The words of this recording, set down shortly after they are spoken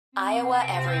Iowa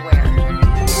Everywhere.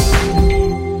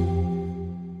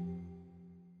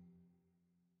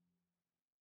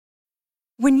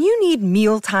 When you need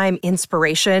mealtime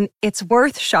inspiration, it's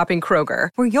worth shopping Kroger,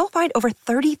 where you'll find over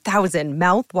 30,000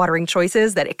 mouth-watering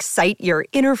choices that excite your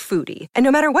inner foodie. And no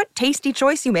matter what tasty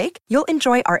choice you make, you'll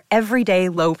enjoy our everyday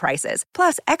low prices,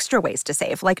 plus extra ways to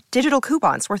save, like digital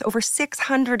coupons worth over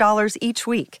 $600 each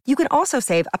week. You can also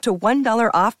save up to $1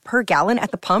 off per gallon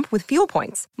at the pump with fuel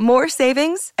points. More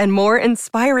savings and more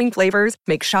inspiring flavors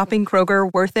make shopping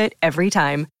Kroger worth it every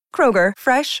time. Kroger,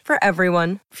 fresh for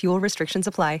everyone. Fuel restrictions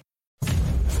apply.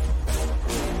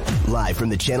 Live from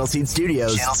the Channel Seed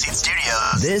Studios.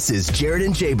 This is Jared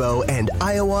and J-Bo and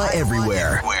Iowa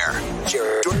Everywhere.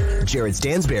 Jared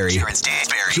Stansberry.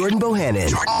 Jordan Bohannon.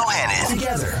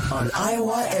 Together on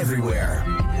Iowa Everywhere.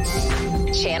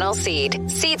 Channel Seed.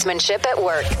 Seedsmanship at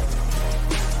work.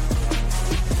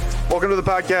 Welcome to the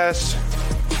podcast.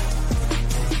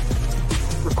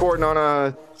 Recording on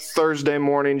a Thursday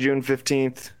morning, June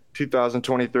 15th,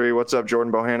 2023. What's up,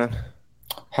 Jordan Bohannon?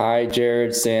 Hi,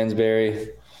 Jared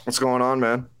Stansberry. What's going on,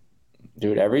 man?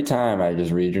 Dude, every time I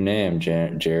just read your name,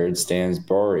 Jared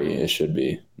Stansberry, it should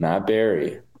be, not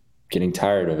Barry. Getting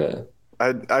tired of it.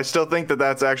 I still think that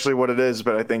that's actually what it is,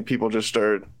 but I think people just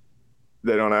they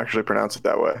don't actually pronounce it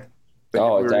that way.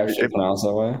 Oh, it's actually pronounced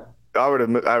that way? I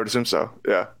would assume so,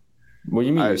 yeah. What do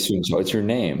you mean you assume so? It's your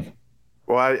name.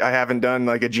 Well, I haven't done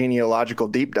like a genealogical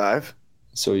deep dive.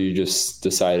 So you just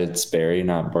decided it's Barry,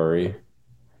 not Burry?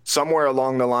 Somewhere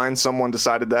along the line, someone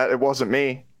decided that. It wasn't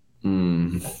me.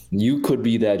 You could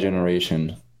be that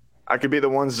generation. I could be the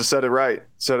ones to set it right.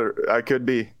 I could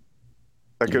be.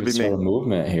 That could be me. A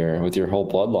movement here with your whole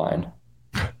bloodline.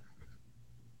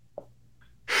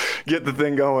 Get the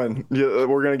thing going. We're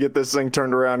going to get this thing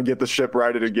turned around and get the ship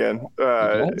righted again.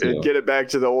 Get it back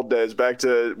to the old days, back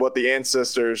to what the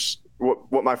ancestors,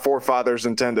 what my forefathers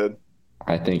intended.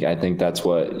 I think that's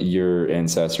what your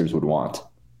ancestors would want.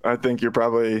 I think you're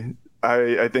probably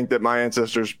I think that my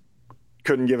ancestors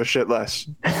couldn't give a shit less.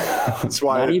 That's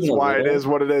why it is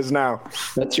what it is now.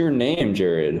 That's your name,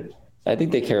 Jared. I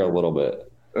think they care a little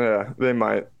bit. Yeah, they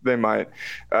might.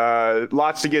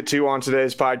 Lots to get to on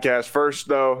today's podcast. First,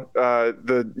 though,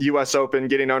 the U.S. Open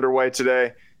getting underway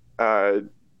today.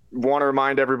 Want to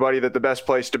remind everybody that the best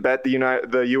place to bet the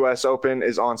U.S. Open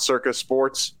is on Circa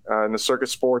Sports and the Circa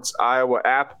Sports Iowa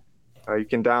app. You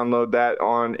can download that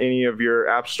on any of your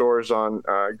app stores on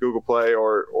Google Play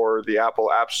or the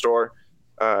Apple App Store.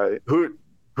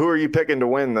 Who are you picking to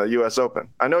win the U.S. Open?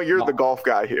 I know you're the golf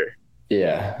guy here.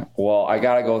 Yeah, well, I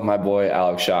got to go with my boy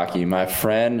Alex Shockey. My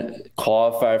friend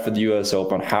qualified for the U.S.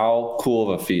 Open. How cool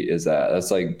of a feat is that?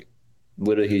 That's like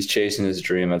literally he's chasing his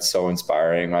dream. That's so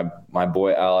inspiring. My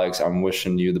boy Alex, I'm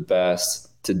wishing you the best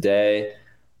today.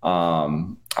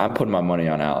 I'm putting my money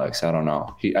on Alex. I don't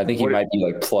know. I think he might be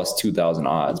like plus 2,000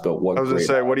 odds. But what I was going to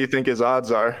say, what do you think his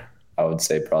odds are? I would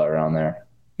say probably around there,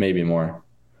 maybe more.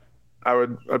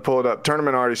 I'd pull it up.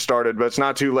 Tournament already started, but it's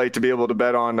not too late to be able to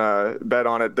bet on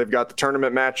it. They've got the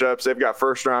tournament matchups. They've got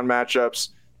first round matchups.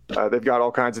 They've got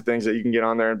all kinds of things that you can get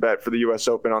on there and bet for the U.S.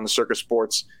 Open on the Circa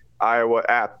Sports Iowa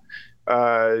app.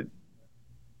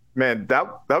 Man,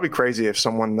 that'd be crazy if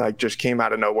someone like just came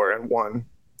out of nowhere and won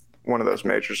one of those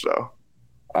majors, though.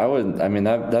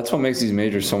 That's what makes these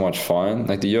majors so much fun.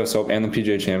 Like the U.S. Open and the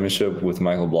PGA Championship with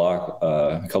Michael Block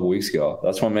a couple weeks ago.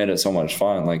 That's what made it so much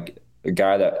fun. Like a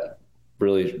guy that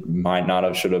really might not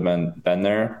have should have been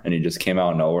there, and he just came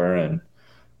out of nowhere. And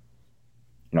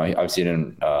he obviously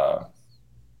didn't.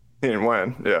 He didn't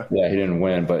win. Yeah. Yeah, he didn't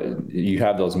win, but you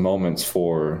have those moments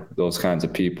for those kinds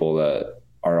of people that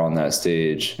are on that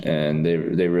stage, and they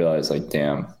realize like,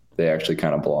 damn, they actually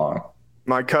kind of belong.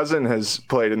 My cousin has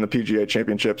played in the PGA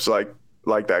Championships like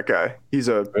that guy. He's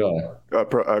a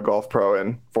golf pro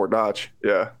in Fort Dodge.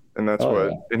 Yeah. And that's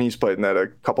and he's played in that a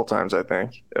couple times, I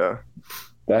think. Yeah.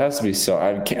 That has to be so.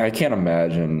 I can't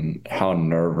imagine how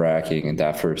nerve-wracking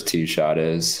that first tee shot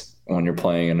is when you're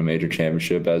playing in a major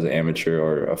championship as an amateur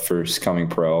or a first-coming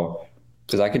pro.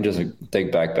 Because I can just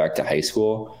think back to high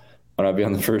school when I'd be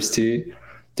on the first tee.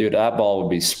 Dude, that ball would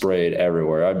be sprayed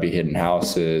everywhere. I'd be hitting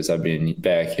houses. I'd be in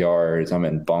backyards. I'm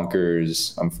in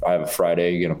bunkers. I have a fried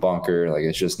egg in a bunker. Like,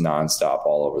 it's just nonstop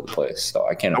all over the place. So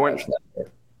I can't imagine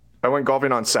that. I went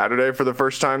golfing on Saturday for the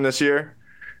first time this year.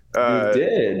 You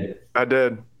did? I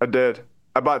did.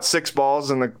 I bought 6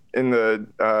 balls in the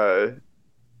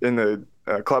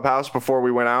clubhouse before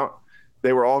we went out.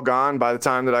 They were all gone by the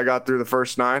time that I got through the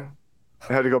first 9.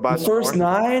 I had to go buy the first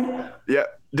 9? Yeah.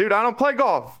 Dude, I don't play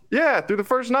golf. Yeah, through the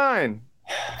first 9.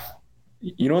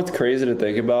 You know what's crazy to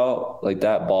think about? Like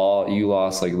that ball, you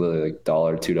lost like literally like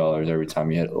 $1, $2 every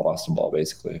time you lost a ball,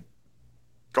 basically.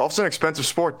 Golf's an expensive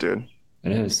sport, dude.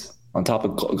 It is. On top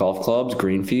of golf clubs,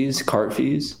 green fees, cart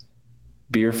fees,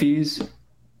 beer fees.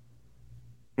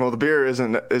 Well, the beer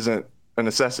isn't a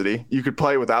necessity. You could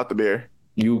play without the beer.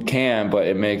 You can, but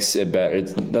it makes it better.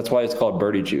 That's why it's called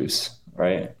birdie juice,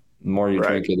 right? The more you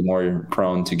drink it, the more you're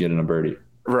prone to getting a birdie.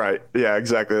 Right. Yeah,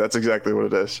 exactly. That's exactly what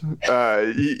it is.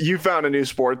 You found a new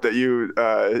sport that you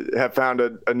have found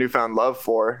a newfound love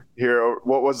for here.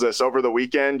 What was this? Over the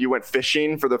weekend, you went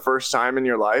fishing for the first time in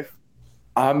your life?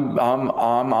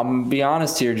 I'm be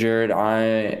honest here, Jared.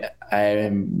 I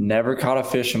never caught a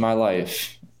fish in my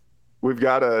life. We've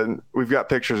got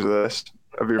pictures of this,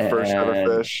 of your first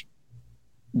ever fish.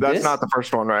 That's not the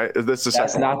first one, right? Is this the second one?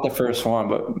 That's not the first one,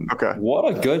 but okay.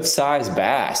 What a good sized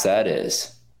bass that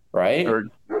is, right?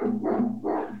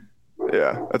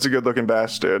 Yeah, that's a good looking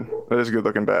bass, dude. That is a good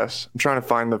looking bass. I'm trying to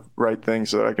find the right thing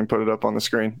so that I can put it up on the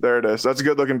screen. There it is. That's a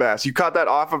good looking bass. You caught that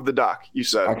off of the dock, you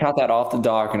said. I caught that off the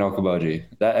dock in Okoboji.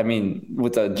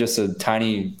 With just a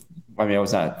tiny, it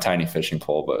was not a tiny fishing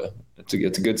pole, but it's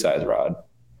a good size rod.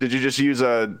 Did you just use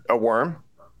a worm?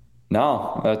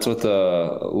 No, that's with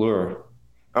the lure.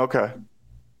 Okay.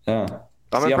 Yeah.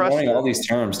 I'm impressed. I'm learning all these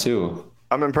terms too.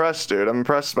 I'm impressed, dude. I'm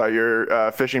impressed by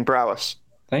your fishing prowess.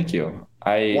 Thank you.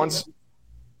 I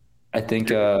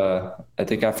think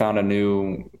I found a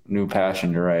new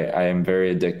passion. You're right. I am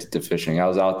very addicted to fishing. I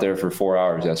was out there for 4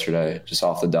 hours yesterday, just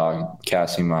off the dock,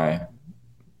 casting my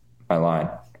line.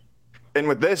 And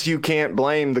with this, you can't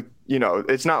blame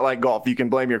it's not like golf. You can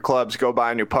blame your clubs, go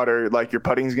buy a new putter, like your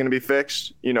putting's going to be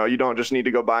fixed. You don't just need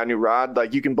to go buy a new rod.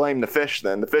 Like you can blame the fish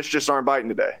then. The fish just aren't biting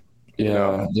today.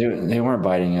 Yeah, they weren't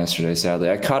biting yesterday, sadly.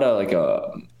 I caught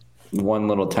one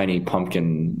little tiny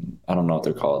pumpkin, I don't know what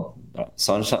they're called.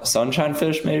 Sunshine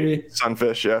fish, maybe?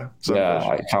 Sunfish, yeah. Sunfish.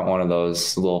 I caught one of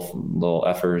those little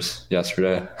effers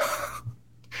yesterday.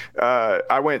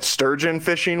 I went sturgeon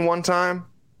fishing one time.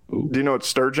 Ooh. Do you know what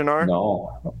sturgeon are?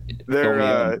 No.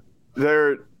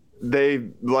 They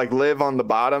like live on the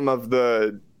bottom of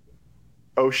the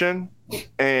ocean.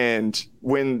 And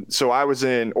so I was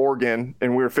in Oregon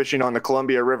and we were fishing on the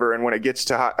Columbia River. And when it gets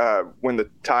to when the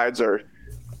tides are,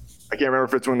 I can't remember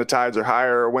if it's when the tides are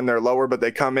higher or when they're lower, but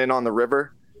they come in on the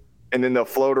river and then they'll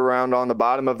float around on the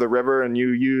bottom of the river. And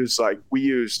we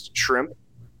used shrimp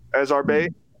as our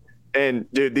bait. And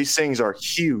dude, these things are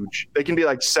huge. They can be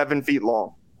like 7 feet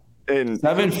long. And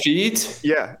 7 feet?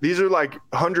 Yeah, these are like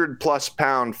 100+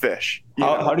 pound fish.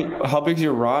 How big's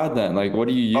your rod then? Like, what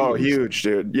do you use? Oh, huge,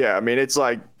 dude. Yeah, it's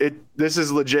like this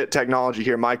is legit technology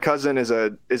here. My cousin is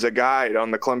a guide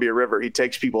on the Columbia River. He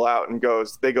takes people out and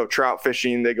they go trout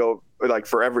fishing. They go like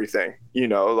for everything,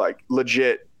 like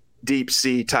legit deep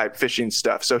sea type fishing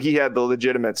stuff. So he had the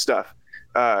legitimate stuff.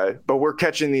 But we're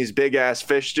catching these big ass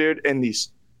fish, dude,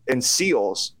 and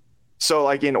seals. So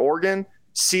like in Oregon,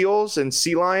 seals and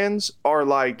sea lions are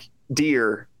like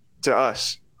deer to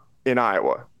us in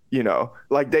Iowa,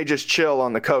 like they just chill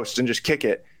on the coast and just kick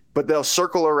it, but they'll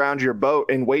circle around your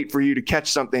boat and wait for you to catch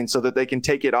something so that they can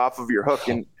take it off of your hook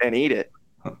and eat it.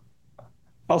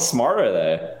 How smart are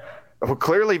they? Well,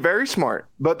 clearly very smart,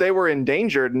 but they were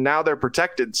endangered and now they're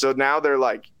protected. So now they're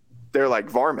like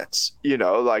varmints,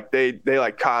 like they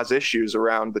like cause issues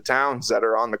around the towns that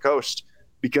are on the coast,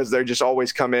 because they just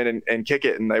always come in and kick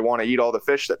it and they want to eat all the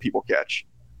fish that people catch.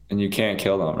 And you can't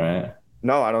kill them, right?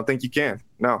 No, I don't think you can.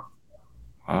 No.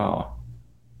 Wow.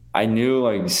 I knew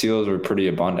like seals were pretty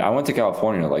abundant. I went to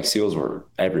California, like seals were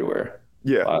everywhere.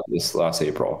 Yeah. This last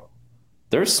April.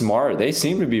 They're smart. They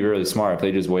seem to be really smart if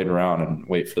they just wait around and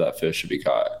wait for that fish to be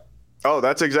caught. Oh,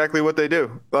 that's exactly what they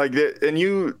do.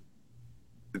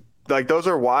 Those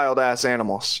are wild ass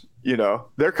animals.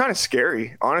 They're kind of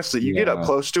scary. Honestly, you get up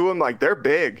close to them, like they're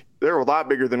big. They're a lot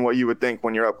bigger than what you would think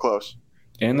when you're up close.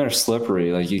 And they're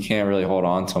slippery. Like you can't really hold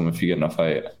on to them if you get in a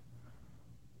fight.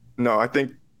 No, I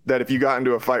think that if you got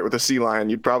into a fight with a sea lion,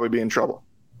 you'd probably be in trouble.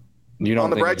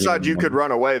 On the bright side, you could run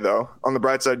away though. On the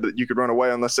bright side, you could run away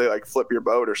unless they like flip your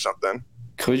boat or something.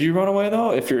 Could you run away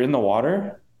though if you're in the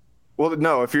water? Well,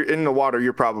 no, if you're in the water,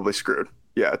 you're probably screwed.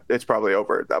 Yeah, it's probably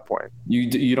over at that point.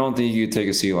 You don't think you could take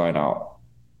a sea lion out?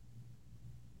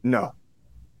 No,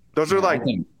 those are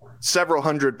several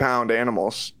 100-pound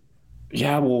animals.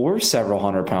 Yeah, well, we're several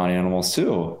 100-pound animals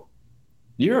too.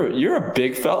 You're a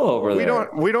big fellow over there.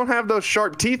 We don't have those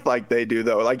sharp teeth like they do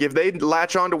though. Like if they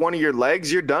latch onto one of your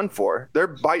legs, you're done for.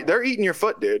 They're eating your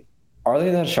foot, dude. Are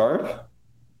they that sharp?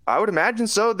 I would imagine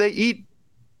so. They eat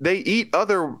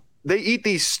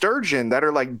these sturgeon that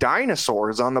are like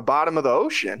dinosaurs on the bottom of the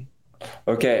ocean.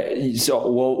 Okay, so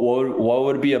what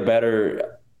would be a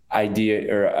better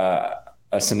idea or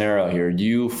a scenario here?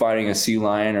 You fighting a sea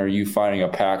lion or you fighting a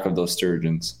pack of those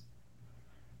sturgeons?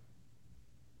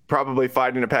 Probably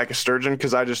fighting a pack of sturgeon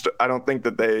because I don't think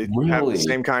that they have the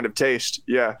same kind of taste.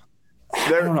 Yeah.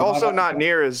 They're also not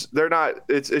near as they're not.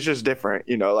 It's just different,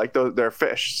 like they're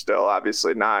fish still,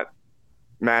 obviously not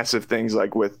massive things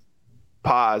like with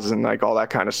paws and like all that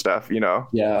kind of stuff,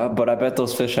 Yeah, but I bet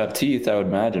those fish have teeth, I would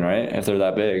imagine, right? If they're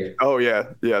that big. Oh yeah,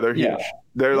 they're huge.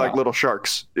 They're like little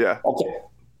sharks. Yeah. Okay.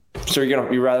 So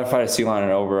you'd rather fight a sea lion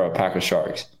over a pack of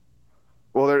sharks?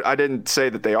 Well, I didn't say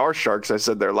that they are sharks. I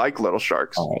said they're like little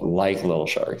sharks. Oh, like little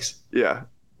sharks. Yeah.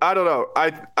 I don't know.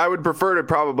 I would prefer to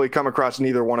probably come across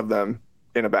neither one of them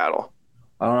in a battle.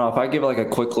 I don't know. If I give like a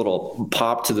quick little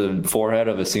pop to the forehead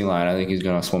of a sea lion, I think he's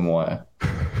going to swim away.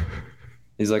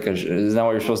 He's like, isn't that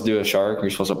what you're supposed to do with a shark?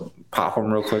 You're supposed to pop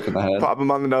him real quick in the head? Pop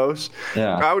him on the nose?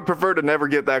 Yeah. I would prefer to never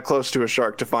get that close to a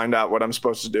shark to find out what I'm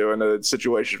supposed to do in a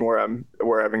situation where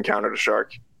I've encountered a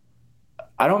shark.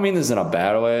 I don't mean this in a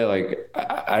bad way. Like,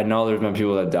 I know there's been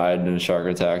people that died in shark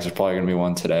attacks. There's probably going to be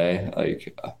one today.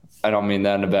 Like, I don't mean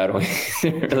that in a bad way.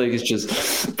 Like, it's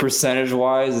just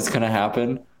percentage-wise, it's going to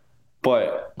happen.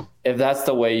 But if that's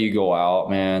the way you go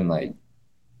out, man, like,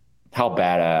 how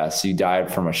badass you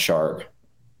died from a shark.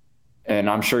 And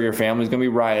I'm sure your family's going to be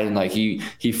rioting. Like, he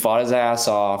fought his ass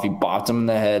off. He bopped him in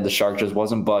the head. The shark just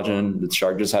wasn't budging. The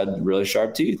shark just had really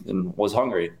sharp teeth and was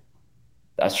hungry.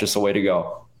 That's just the way to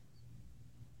go.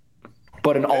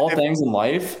 But in all things in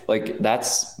life, like,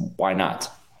 that's why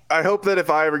not? I hope that if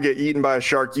I ever get eaten by a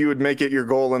shark, you would make it your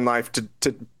goal in life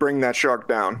to bring that shark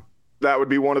down. That would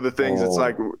be one of the things. It's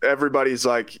like everybody's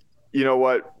like, you know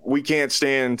what? We can't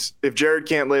stand. If Jared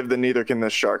can't live, then neither can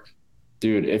this shark.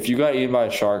 Dude, if you got eaten by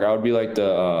a shark, I would be like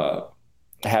the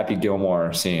Happy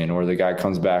Gilmore scene where the guy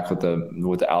comes back with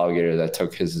the alligator that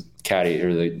took his caddy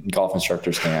or the golf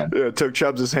instructor's hand. Yeah, took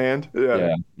Chubbs' hand.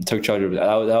 Yeah, took Chubbs.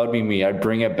 That would be me. I'd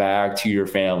bring it back to your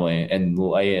family and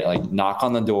lay it, like, knock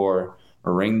on the door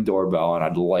or ring the doorbell, and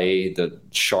I'd lay the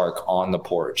shark on the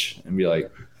porch and be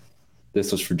like,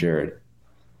 "This was for Jared."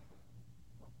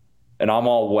 And I'm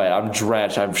all wet. I'm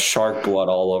drenched. I have shark blood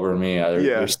all over me.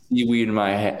 There's seaweed in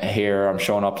my hair. I'm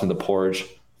showing up to the porch.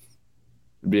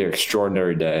 It'd be an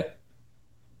extraordinary day.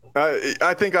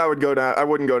 I think I would go down. I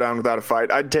wouldn't go down without a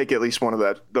fight. I'd take at least one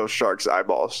of those sharks'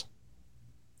 eyeballs,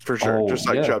 for sure. Just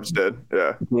like Chubbs did.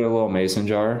 Yeah. Put a little mason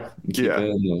jar. Keep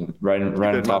it right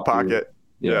in top my pocket.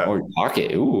 Yeah. Or your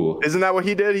pocket. Ooh. Isn't that what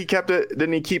he did? He kept it.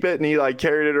 Didn't he keep it and he like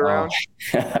carried it around?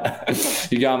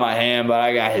 You got my hand, but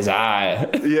I got his eye.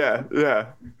 Yeah.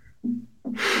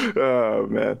 Oh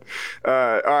man.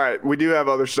 All right. We do have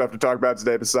other stuff to talk about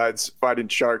today besides fighting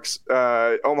sharks.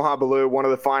 Omaha Blue, one of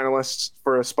the finalists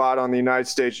for a spot on the United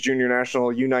States Junior National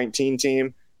U19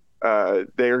 team.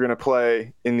 They are going to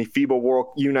play in the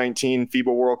U19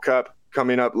 FIBA World Cup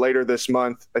coming up later this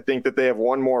month. I think that they have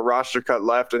one more roster cut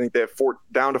left. I think they have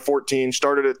down to 14,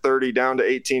 started at 30, down to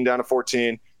 18, down to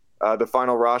 14. The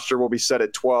final roster will be set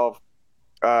at 12.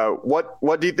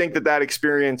 What do you think that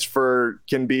experience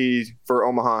can be for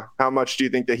Omaha? How much do you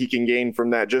think that he can gain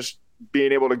from that? Just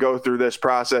being able to go through this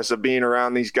process of being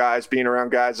around these guys, being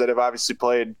around guys that have obviously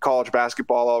played college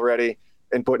basketball already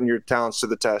and putting your talents to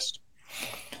the test.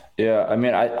 Yeah. I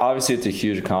mean, obviously it's a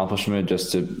huge accomplishment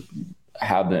just to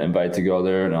have the invite to go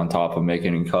there and on top of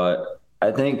making a cut.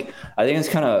 I think it's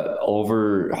kind of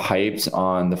overhyped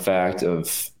on the fact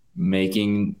of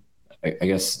making, I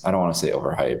guess I don't want to say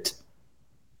overhyped.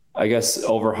 I guess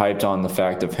overhyped on the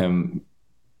fact of him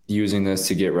using this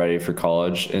to get ready for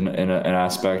college in an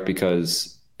aspect,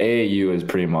 because AAU is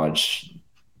pretty much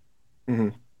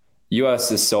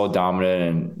US is so dominant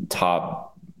and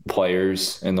top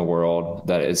players in the world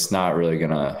that it's not really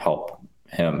going to help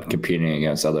him competing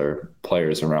against other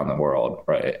players around the world.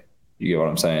 Right. You get what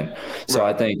I'm saying? Right. So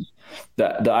I think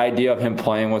that the idea of him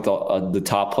playing with the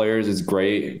top players is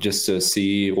great, just to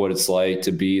see what it's like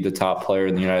to be the top player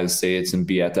in the United States and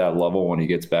be at that level when he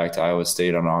gets back to Iowa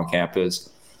State on campus.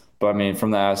 But I mean,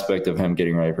 from the aspect of him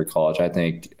getting ready for college, I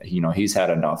think, he's had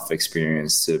enough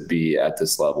experience to be at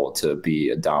this level, to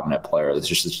be a dominant player.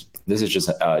 This is just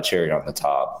a cherry on the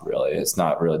top, really. It's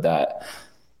not really that.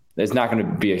 It's not going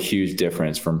to be a huge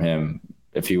difference from him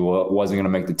if he wasn't going to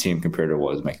make the team compared to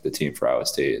what was making the team for Iowa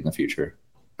State in the future.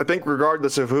 I think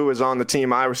regardless of who is on the team,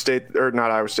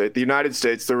 the United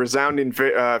States, the resounding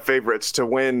favorites to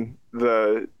win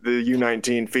the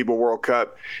U19 FIBA World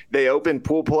Cup. They open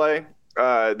pool play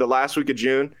the last week of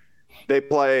June. They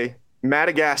play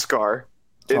Madagascar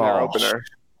in their opener.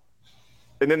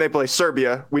 and then they play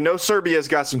Serbia. We know Serbia's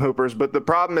got some hoopers, but the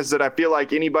problem is that I feel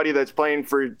like anybody that's playing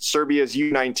for Serbia's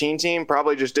U19 team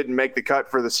probably just didn't make the cut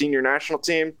for the senior national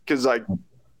team, because like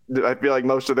I feel like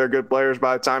most of their good players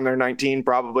by the time they're 19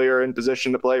 probably are in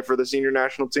position to play for the senior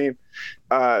national team.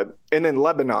 And then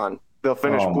Lebanon, they'll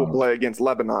finish pool play against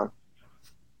Lebanon.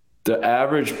 The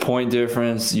average point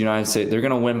difference, United States, they're going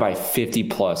to win by 50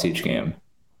 plus each game.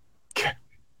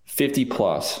 50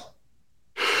 plus.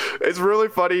 It's really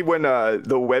funny when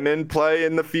the women play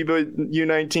in the FIBA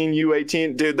U19,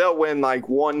 U18. Dude, they'll win like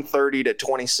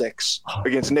 130-26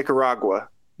 against Nicaragua.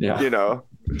 Yeah. You know?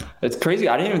 It's crazy.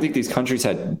 I didn't even think these countries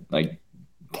had like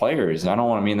players. I don't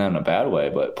want to mean that in a bad way,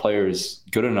 but players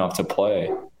good enough to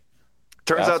play.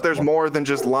 Turns out there's more than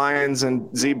just lions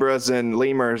and zebras and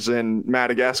lemurs in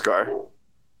Madagascar.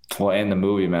 Well, and the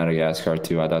movie Madagascar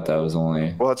too. I thought that was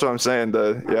only. Well, that's what I'm saying.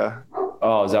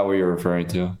 Oh, is that what you're referring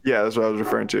to? Yeah, that's what I was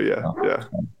referring to. Yeah, yeah.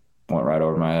 Went right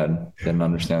over my head. Didn't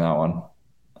understand that one.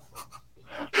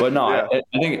 But no,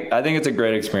 yeah. I think it's a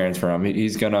great experience for him.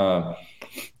 He's gonna.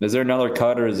 Is there another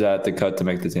cut, or is that the cut to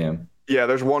make the team? Yeah,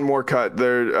 there's one more cut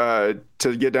there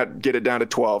to get it down to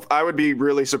 12. I would be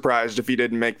really surprised if he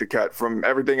didn't make the cut. From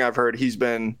everything I've heard, he's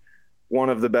been one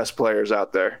of the best players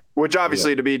out there, which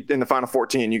obviously to be in the Final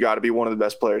 14, you got to be one of the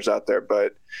best players out there.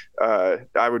 But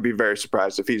I would be very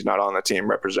surprised if he's not on the team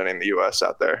representing the U.S.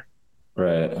 out there.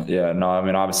 Right. Yeah. No, I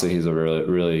mean, obviously he's a really,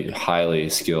 really highly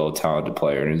skilled, talented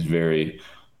player, and he's very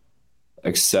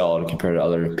excelled compared to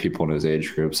other people in his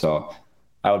age group. So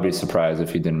I would be surprised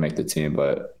if he didn't make the team,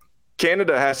 but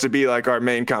Canada has to be like our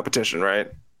main competition, right?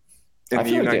 I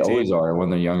feel like they always are when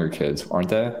they're younger kids, aren't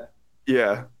they?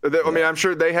 Yeah. I mean, I'm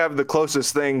sure they have the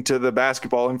closest thing to the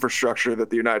basketball infrastructure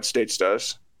that the United States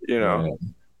does, you know,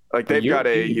 like they've got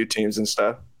AAU teams and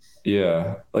stuff.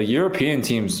 Yeah. Like European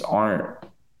teams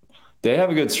they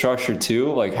have a good structure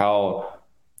too. Like how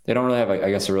they don't really have, I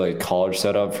guess, a really college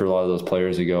setup for a lot of those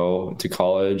players to go to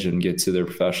college and get to their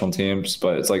professional teams,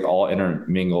 but it's like all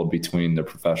intermingled between the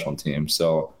professional teams.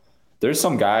 So there's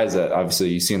some guys that obviously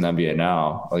you see in the NBA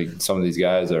now, like some of these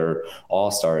guys are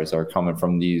all-stars, are coming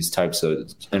from these types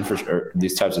of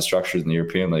structures in the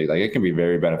European League. Like it can be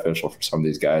very beneficial for some of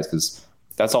these guys because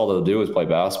that's all they'll do is play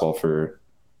basketball for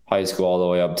high school all the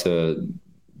way up to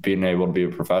being able to be a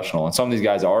professional. And some of these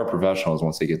guys are professionals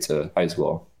once they get to high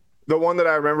school. The one that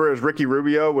I remember is Ricky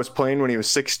Rubio was playing when he was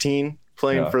 16,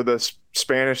 playing for the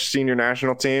Spanish senior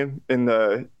national team in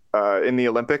the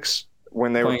Olympics.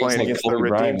 When they were playing against the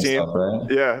Redeem team. Stuff, right?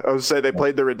 Yeah, I would say they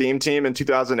played the Redeem team in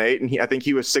 2008, and I think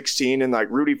he was 16, and like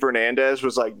Rudy Fernandez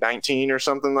was like 19 or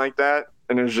something like that.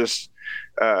 And it was just,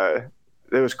 it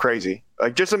was crazy.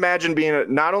 Like just imagine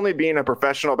not only being a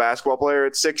professional basketball player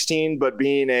at 16, but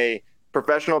being a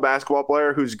professional basketball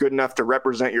player who's good enough to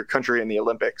represent your country in the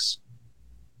Olympics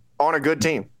on a good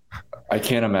team. I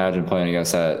can't imagine playing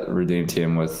against that Redeem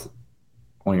team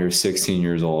when you're 16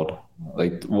 years old.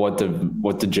 Like what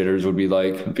the jitters would be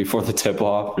like before the tip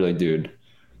off. You're like, dude,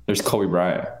 there's Kobe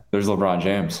Bryant, there's LeBron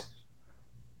James.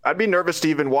 I'd be nervous to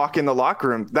even walk in the locker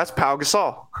room. That's Pau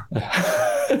Gasol.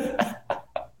 That's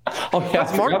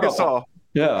Marc Gasol.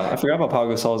 I forgot about Pau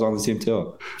Gasol was on the team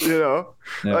too. You know,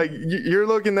 like you're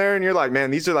looking there and you're like, man,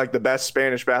 these are like the best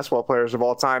Spanish basketball players of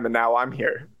all time, and now I'm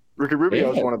here. Ricky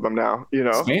Rubio is one of them now. You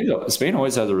know, Spain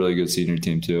always has a really good senior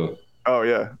team too. Oh,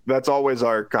 yeah. That's always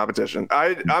our competition.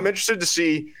 I'm interested to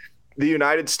see the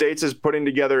United States is putting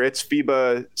together its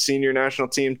FIBA senior national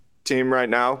team right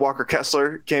now. Walker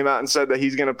Kessler came out and said that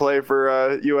he's going to play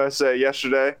for USA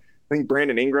yesterday. I think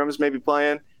Brandon Ingram's maybe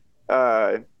playing.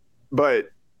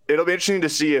 But it'll be interesting to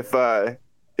see if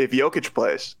Jokic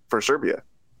plays for Serbia.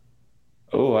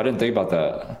 Oh, I didn't think about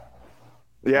that.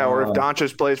 Yeah, or if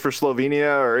Doncic plays for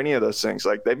Slovenia or any of those things.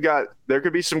 Like there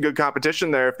could be some good competition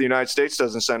there if the United States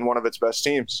doesn't send one of its best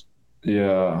teams.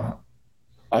 Yeah.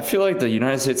 I feel like the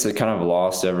United States have kind of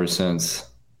lost ever since.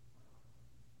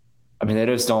 I mean, they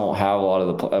just don't have a lot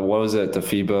of what was it, the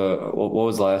FIBA, what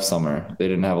was last summer? They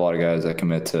didn't have a lot of guys that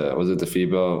commit to, was it the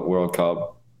FIBA World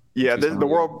Cup? Yeah, the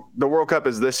World Cup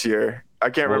is this year.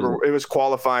 I can't remember. It was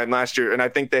qualifying last year, and I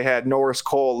think they had Norris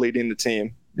Cole leading the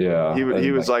team. Yeah,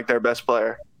 he was like their best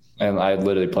player. And I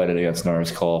literally played it against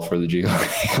Norris Cole for the G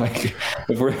League. Like,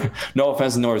 no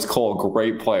offense to Norris Cole,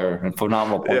 great player and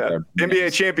phenomenal player.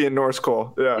 NBA champion Norris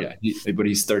Cole. Yeah, but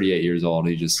he's 38 years old.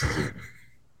 He just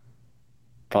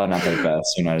probably not the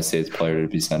best United States player to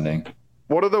be sending.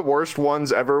 One of the worst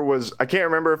ones ever was, I can't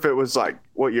remember if it was like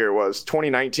what year it was,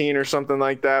 2019 or something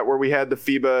like that, where we had the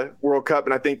FIBA World Cup,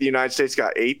 and I think the United States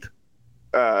got 8th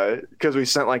because we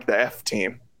sent like the F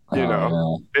team. You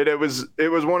know, it was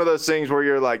one of those things where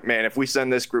you're like, man, if we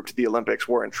send this group to the Olympics,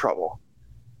 we're in trouble.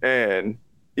 And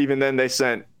even then they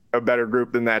sent a better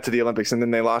group than that to the Olympics, and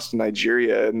then they lost to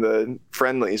Nigeria in the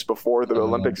friendlies before the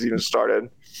Olympics even started.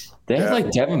 They had like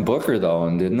Devin Booker though,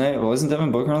 and didn't they? Wasn't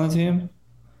Devin Booker on the team?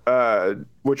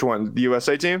 Which one? The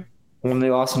USA team? When they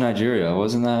lost to Nigeria,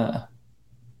 wasn't that?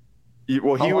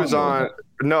 Well, he was on.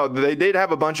 No, they did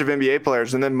have a bunch of NBA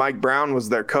players, and then Mike Brown was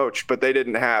their coach, but they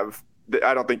didn't have.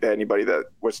 I don't think they had anybody that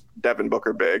was Devin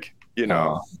Booker big.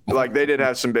 Like they did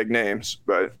have some big names,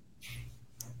 but.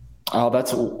 Oh,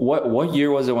 that's what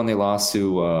year was it when they lost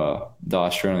to the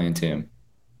Australian team?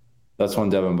 That's when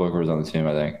Devin Booker was on the team,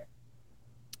 I think.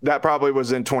 That probably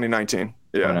was in 2019.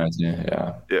 Yeah. 2019,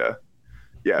 yeah.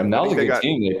 Yeah. And that was a good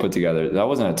team they put together. That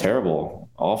wasn't a terrible,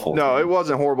 awful No, team. It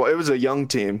wasn't horrible. It was a young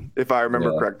team, if I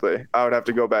remember correctly. I would have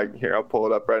to go back here. I'll pull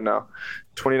it up right now.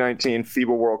 2019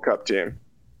 FIBA World Cup team.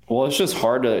 Well, it's just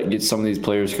hard to get some of these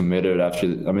players committed after.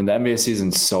 I mean, the NBA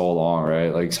season's so long,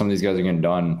 right? Like some of these guys are getting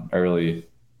done early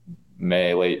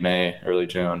May, late May, early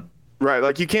June. Right.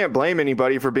 Like you can't blame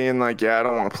anybody for being like, yeah, I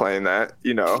don't want to play in that,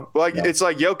 It's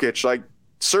like Jokic. Like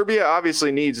Serbia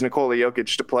obviously needs Nikola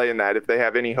Jokic to play in that if they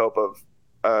have any hope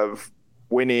of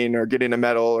winning or getting a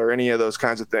medal or any of those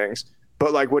kinds of things.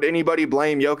 But like, would anybody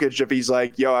blame Jokic if he's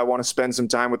like, yo, I want to spend some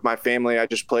time with my family. I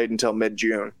just played until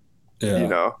mid-June,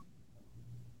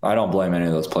 I don't blame any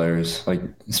of those players. Like,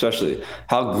 especially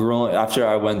how grueling after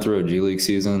I went through a G League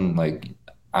season, like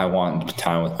I want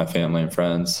time with my family and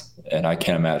friends, and I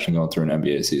can't imagine going through an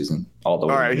NBA season all the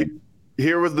way. All right,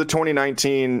 here was the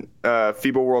 2019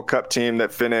 FIBA World Cup team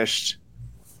that finished.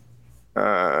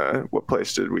 What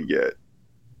place did we get?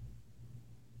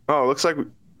 Oh, looks like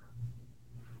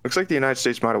the United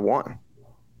States might have won.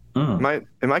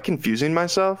 Am I confusing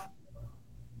myself?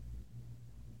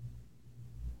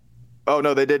 Oh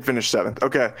no, they did finish 7th.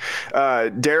 Okay,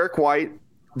 Derek White,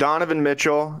 Donovan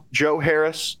Mitchell, Joe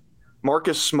Harris,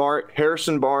 Marcus Smart,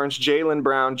 Harrison Barnes, Jaylen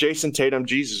Brown, Jason Tatum.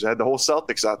 Jesus, I had the whole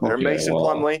Celtics out there. Mason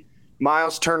Plumlee,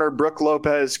 Miles Turner, Brooke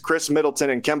Lopez, Chris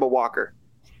Middleton, and Kemba Walker.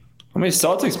 How many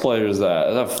Celtics players is that?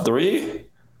 Is that 3?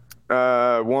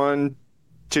 1,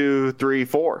 2, 3,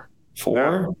 4. 4?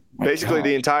 Yeah. Basically,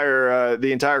 the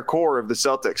entire core of the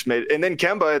Celtics made, and then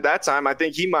Kemba at that time, I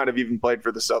think he might have even played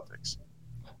for the Celtics.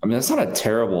 I mean, that's not a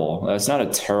terrible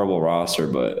roster,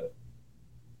 but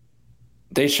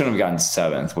they shouldn't have gotten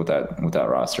 7th with that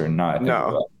roster.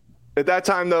 No. At that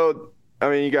time, though, I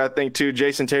mean, you got to think too.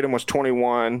 Jason Tatum was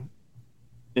 21.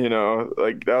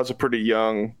 Like that was a pretty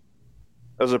young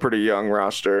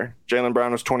roster. Jaylen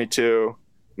Brown was 22.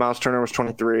 Miles Turner was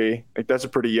 23. Like that's a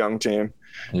pretty young team.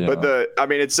 Yeah. But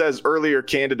it says earlier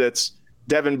candidates: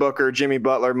 Devin Booker, Jimmy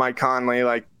Butler, Mike Conley.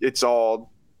 Like it's all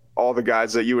the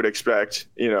guys that you would expect,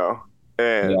 and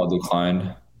they all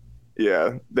declined.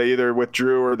 Yeah, they either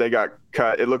withdrew or they got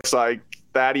cut. It looks like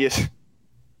Thaddeus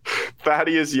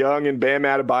Young and Bam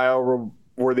Adebayo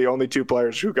were the only 2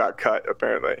 players who got cut,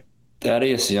 apparently.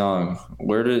 Thaddeus Young,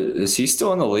 is he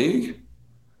still in the league?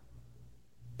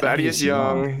 Thaddeus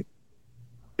Young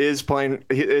is playing.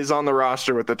 He is on the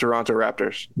roster with the Toronto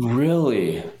Raptors.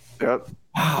 Really? Yep.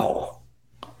 Wow.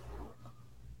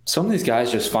 Some of these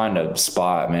guys just find a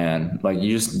spot, man. Like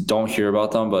you just don't hear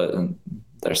about them, but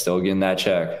they're still getting that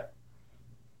check.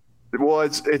 Well,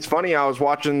 it's funny. I was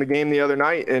watching the game the other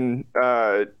night, and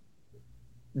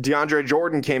DeAndre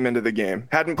Jordan came into the game.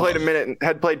 Hadn't played a minute.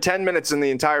 Had played 10 minutes in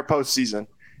the entire postseason.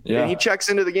 Yeah. And he checks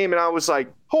into the game, and I was like,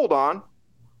 "Hold on.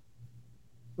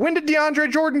 When did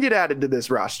DeAndre Jordan get added to this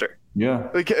roster? Yeah.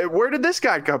 Like, where did this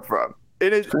guy come from?"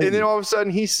 And then all of a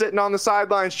sudden he's sitting on the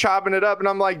sidelines chopping it up, and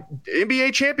I'm like,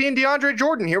 NBA champion DeAndre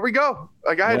Jordan, here we go.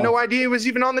 Like I had no idea he was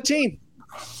even on the team.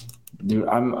 Dude,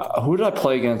 who did I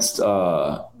play against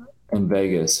in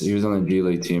Vegas? He was on the G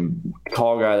League team.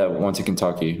 Tall guy that went to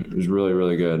Kentucky. It was really,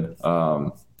 really good.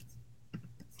 I'm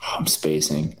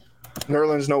spacing.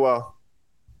 Nerlens Noel.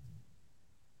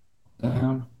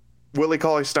 Willie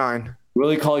Cauley-Stein.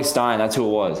 Willie Cauley-Stein, that's who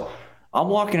it was. I'm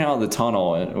walking out of the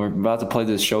tunnel, and we're about to play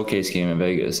this showcase game in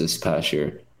Vegas this past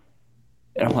year.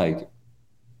 And I'm like,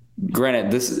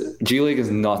 granted, this G League is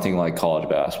nothing like college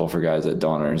basketball for guys that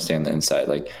don't understand the inside.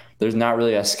 Like, there's not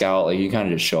really a scout. Like, you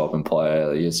kind of just show up and play.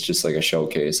 Like, it's just like a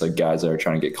showcase, like guys that are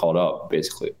trying to get called up,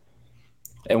 basically.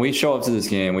 And we show up to this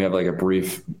game. We have like a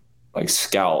brief like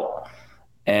scout.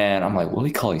 And I'm like,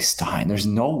 Willie Cauley-Stein, there's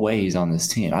no way he's on this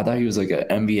team. I thought he was like an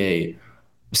NBA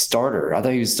starter. I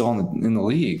thought he was still in the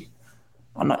league.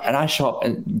 And I show up,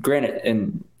 and granted,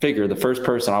 and figure the first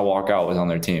person I walk out was on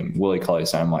their team, Willie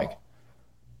Cauley-Stein. I'm like,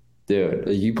 dude,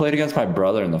 you played against my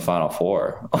brother in the Final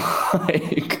Four.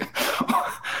 Like,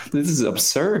 this is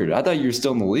absurd. I thought you were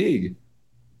still in the league.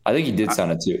 I think he did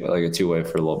sign a two-way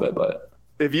for a little bit, but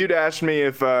If you'd asked me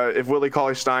if Willie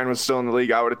Cauley-Stein was still in the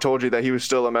league, I would have told you that he was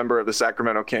still a member of the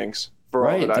Sacramento Kings for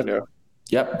all that I knew.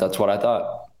 Yep, that's what I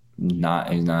thought. He's not.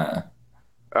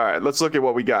 All right, let's look at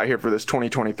what we got here for this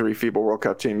 2023 FIBA World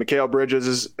Cup team. Mikal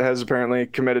Bridges has apparently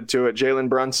committed to it. Jalen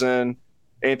Brunson,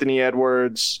 Anthony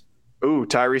Edwards. Ooh,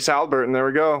 Tyrese Halliburton. There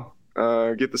we go.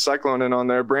 Get the Cyclone in on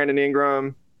there. Brandon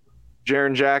Ingram,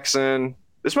 Jaren Jackson.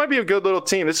 This might be a good little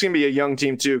team. This is going to be a young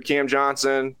team too. Cam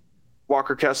Johnson,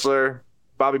 Walker Kessler,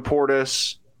 Bobby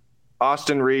Portis,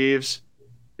 Austin Reeves.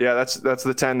 Yeah, that's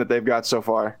the 10 that they've got so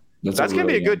far. That's going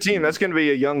to be a good team. That's going to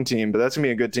be a young team, but that's going to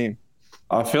be a good team.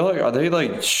 I feel like, are they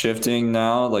like shifting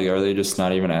now? Like, are they just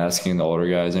not even asking the older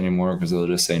guys anymore because they'll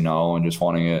just say no and just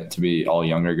wanting it to be all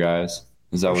younger guys?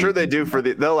 Is that I'm sure they do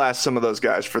they'll ask some of those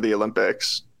guys for the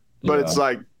Olympics, but it's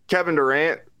like Kevin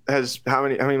Durant has how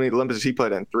many Olympics has he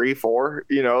played in? 3, 4?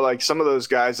 You know, like some of those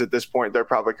guys at this point, they're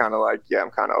probably kind of like, yeah,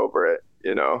 I'm kind of over it.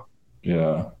 You know?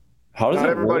 Yeah. How does not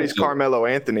everybody's Carmelo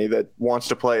Anthony that wants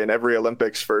to play in every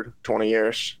Olympics for 20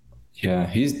 years. Yeah,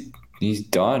 he's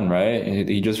done, right?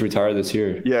 He just retired this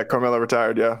year. Yeah, Carmelo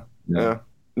retired. Yeah.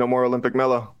 No more Olympic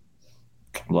Melo.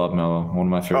 Love Melo, one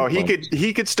of my favorite. Oh,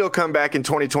 he could still come back in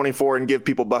 2024 and give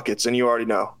people buckets, and you already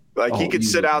know. Like he could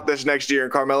sit out this next year,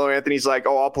 and Carmelo Anthony's like,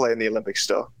 "Oh, I'll play in the Olympics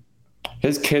still."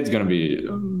 His kid's gonna be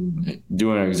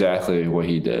doing exactly what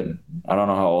he did. I don't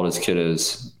know how old his kid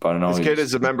is, but I know his kid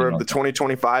is a member of the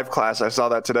 2025 class. I saw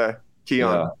that today.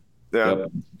 Keon. Yeah.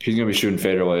 Yep. He's gonna be shooting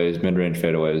fadeaways, mid-range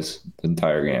fadeaways the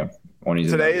entire game when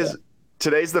he's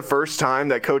Today's the first time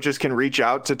that coaches can reach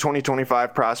out to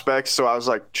 2025 prospects. So I was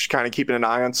like just kind of keeping an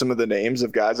eye on some of the names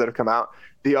of guys that have come out.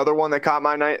 The other one that caught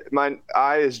my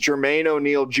eye is Jermaine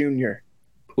O'Neal Jr.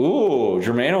 Ooh,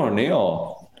 Jermaine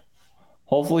O'Neal.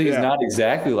 Hopefully he's not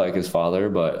exactly like his father,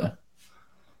 but.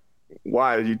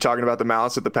 Why? Are you talking about the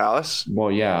malice at the palace?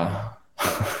 Well, yeah.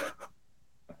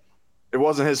 It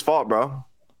wasn't his fault, bro.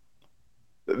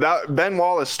 Ben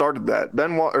Wallace started that.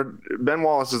 Ben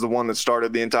Wallace is the one that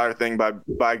started the entire thing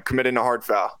by committing a hard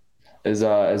foul. Is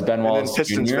Ben Wallace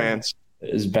Pistons Jr.? Fans.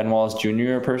 Is Ben Wallace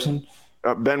Jr. a person?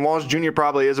 Ben Wallace Jr.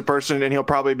 probably is a person, and he'll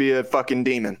probably be a fucking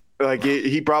demon. Like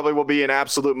he probably will be an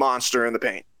absolute monster in the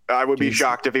paint. I would be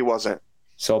shocked if he wasn't.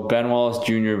 So Ben Wallace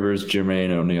Jr. versus Jermaine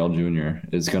O'Neal Jr.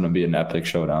 is going to be an epic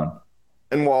showdown.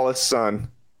 And Wallace's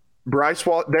son, Bryce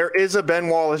Wallace. There is a Ben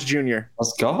Wallace Jr.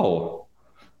 Let's go.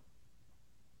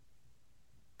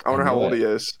 I wonder how old he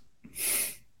is.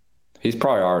 He's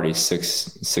probably already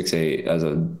 6'8" as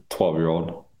a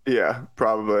 12-year-old. Yeah,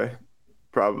 probably.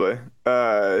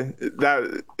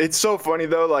 That it's so funny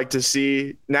though, like to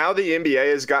see now the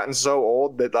NBA has gotten so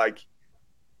old that like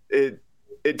it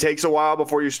takes a while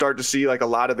before you start to see like a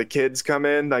lot of the kids come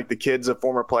in, like the kids of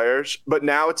former players. But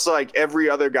now it's like every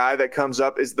other guy that comes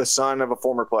up is the son of a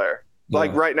former player. Yeah.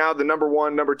 Like right now, the number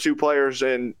 1, number 2 players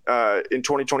in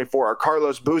 2024 are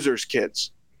Carlos Boozer's kids.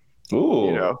 Ooh,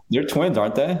 you know? They're twins,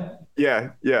 aren't they? Yeah.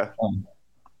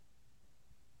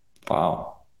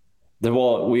 Wow.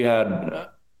 Well, we had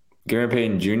Gary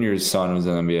Payton Jr.'s son was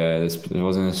in the NBA. It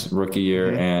wasn't his rookie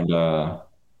year, and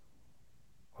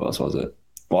who else was it?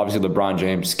 Well, obviously LeBron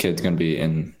James' kid's going to be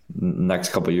in the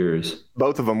next couple of years.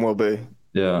 Both of them will be.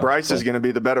 Yeah. Bryce is going to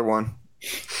be the better one.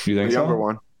 You think the so? younger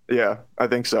one. Yeah, I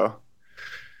think so.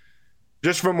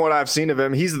 Just from what I've seen of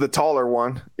him, he's the taller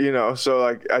one, you know. So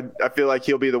like, I feel like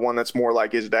he'll be the one that's more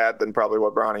like his dad than probably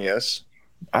what Bronny is.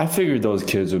 I figured those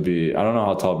kids would be. I don't know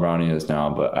how tall Bronny is now,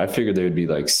 but I figured they would be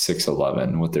like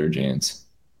 6'11" with their genes.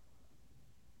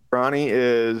 Bronny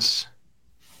is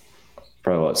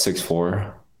probably what,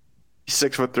 6'4".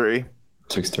 6'3".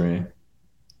 6'3".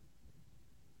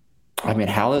 I mean,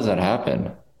 how does that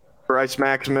happen? Bryce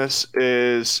Maximus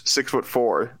is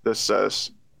 6'4". This says.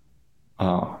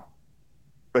 Oh.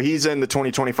 But he's in the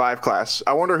 2025 class.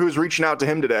 I wonder who's reaching out to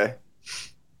him today.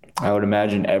 I would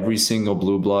imagine every single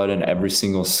blue blood and every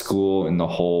single school in the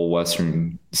whole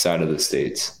western side of the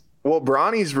states. Well,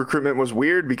 Bronny's recruitment was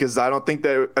weird because I think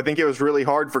it was really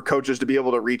hard for coaches to be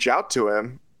able to reach out to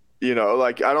him. You know,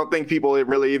 like I don't think people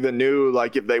really even knew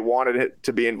like if they wanted it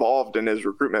to be involved in his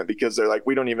recruitment because they're like,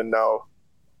 we don't even know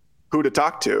who to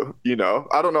talk to. You know,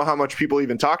 I don't know how much people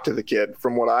even talk to the kid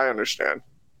from what I understand.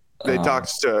 They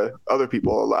talked to other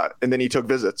people a lot, and then he took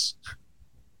visits.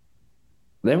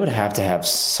 They would have to have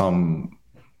some,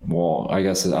 well, I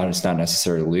guess it's not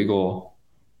necessarily legal.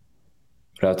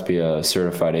 It would have to be a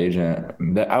certified agent.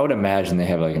 I would imagine they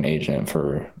have like an agent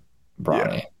for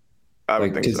Bronny. Yeah, I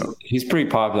would think so. He's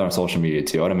pretty popular on social media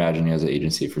too. I would imagine he has an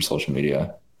agency for social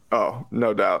media. Oh,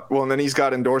 no doubt. Well, and then he's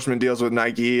got endorsement deals with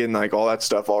Nike and like all that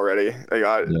stuff already.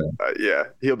 Yeah,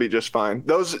 he'll be just fine.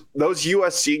 Those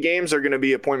USC games are going to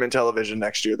be appointment television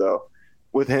next year, though.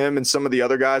 with him and some of the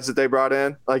other guys that they brought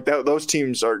in. Like that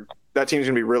team's going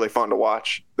to be really fun to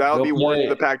watch. That'll be worth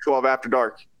the Pac-12 after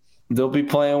dark. They'll be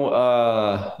playing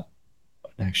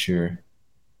next year.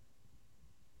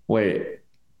 Wait,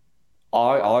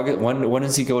 August. When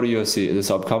does he go to USC?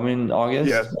 This upcoming August?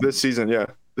 Yeah, this season. Yeah,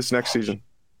 this next season.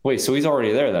 Wait, so he's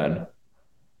already there then?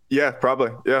 Yeah,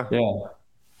 probably. Yeah. Yeah.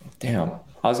 Damn.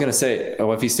 I was gonna say,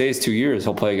 if he stays 2 years,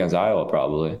 he'll play against Iowa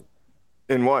probably.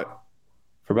 In what?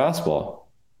 For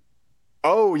basketball.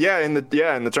 Oh yeah, in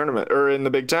the tournament or in the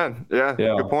Big Ten. Yeah.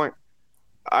 Good point.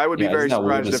 I would be very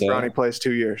surprised if Bronny plays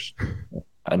 2 years.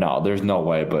 No, there's no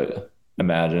way. But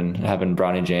imagine having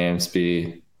Bronny James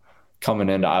be coming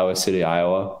into Iowa City,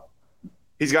 Iowa.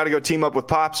 He's got to go team up with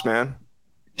Pops, man.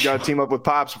 You got to team up with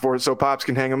Pops so Pops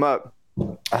can hang him up.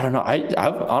 I don't know. I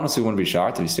honestly wouldn't be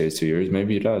shocked if he stays 2 years.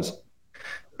 Maybe he does.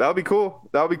 That would be cool.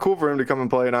 That would be cool for him to come and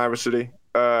play in Iowa City.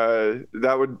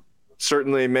 That would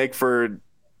certainly make for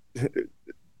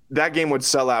that game would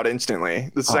sell out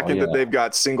instantly. The second that they've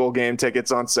got single game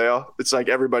tickets on sale, it's like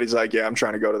everybody's like, yeah, I'm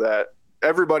trying to go to that.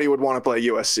 Everybody would want to play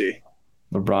USC.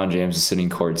 LeBron James is sitting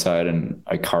courtside in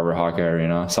a Carver Hawkeye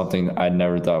Arena, something I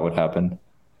never thought would happen.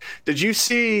 Did you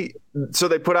see? So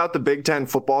they put out the Big Ten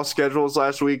football schedules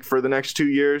last week for the next 2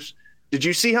 years. Did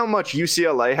you see how much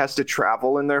UCLA has to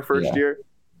travel in their first year?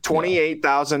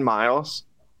 28,000 miles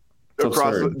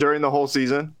during the whole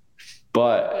season.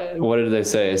 But what did they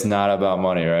say? It's not about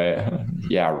money, right?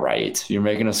 Yeah, right. You're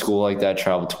making a school like that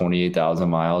travel 28,000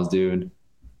 miles, dude.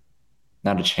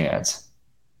 Not a chance.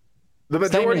 The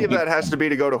majority of that has to be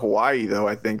to go to Hawaii, though.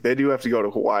 I think they do have to go to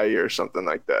Hawaii or something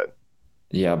like that.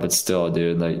 Yeah, but still,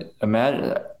 dude. Like,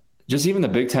 imagine just even the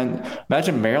Big Ten.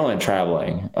 Imagine Maryland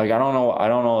traveling. Like, I don't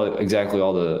know exactly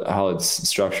how it's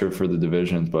structured for the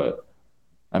divisions, but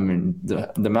I mean, the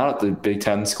amount of the Big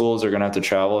Ten schools are gonna have to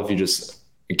travel if you just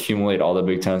accumulate all the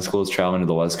Big Ten schools traveling to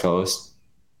the West Coast.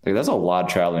 Like, that's a lot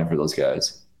of traveling for those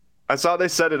guys. I saw they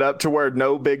set it up to where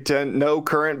no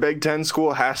current Big Ten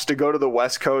school has to go to the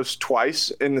West Coast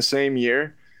twice in the same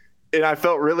year. And I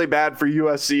felt really bad for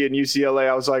USC and UCLA.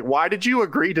 I was like, why did you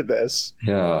agree to this?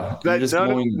 Yeah. Like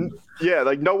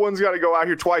no one's got to go out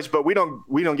here twice, but we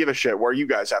don't give a shit where you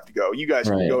guys have to go. You guys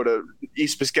can go to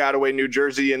East Piscataway, New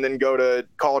Jersey, and then go to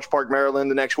College Park,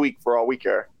 Maryland the next week for all we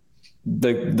care.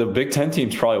 The Big Ten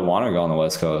teams probably want to go on the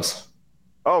West Coast.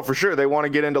 Oh, for sure. They want to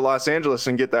get into Los Angeles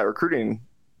and get that recruiting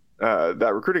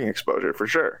exposure for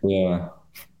sure. Yeah.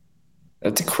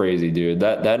 That's crazy, dude.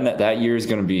 That year is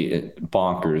going to be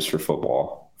bonkers for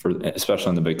football, especially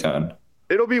in the Big Ten.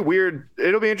 It'll be weird.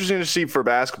 It'll be interesting to see for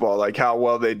basketball, like how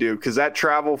well they do, because that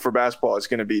travel for basketball is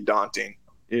going to be daunting.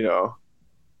 You know,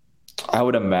 I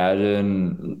would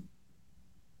imagine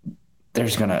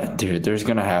there's gonna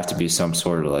have to be some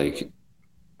sort of like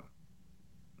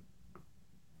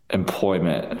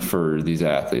employment for these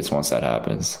athletes once that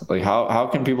happens. Like how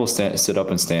can people sit up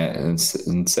and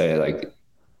say like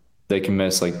they can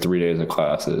miss like 3 days of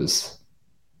classes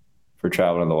for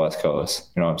traveling to the West Coast?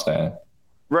 You know what I'm saying?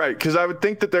 Right, because I would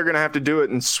think that they're going to have to do it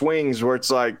in swings where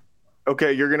it's like,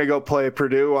 okay, you're going to go play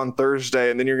Purdue on Thursday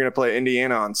and then you're going to play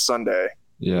Indiana on Sunday.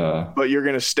 Yeah. But you're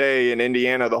going to stay in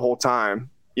Indiana the whole time,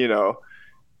 you know,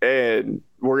 and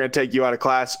we're going to take you out of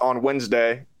class on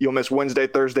Wednesday. You'll miss Wednesday,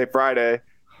 Thursday, Friday,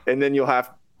 and then you'll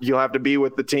have to be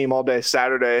with the team all day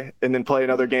Saturday and then play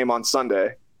another game on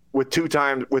Sunday with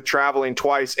traveling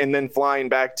twice and then flying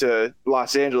back to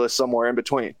Los Angeles somewhere in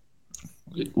between.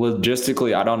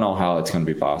 Logistically, I don't know how it's going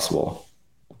to be possible.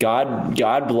 God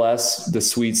bless the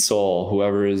sweet soul,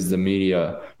 whoever is the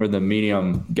media or the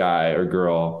medium guy or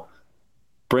girl,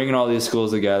 bringing all these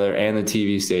schools together and the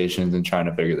TV stations and trying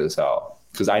to figure this out.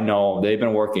 Because I know they've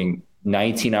been working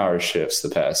 19-hour shifts the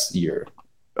past year.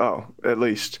 Oh, at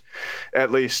least.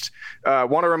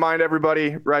 Want to remind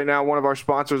everybody right now, one of our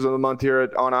sponsors of the month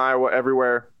here on Iowa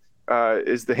Everywhere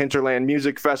is the Hinterland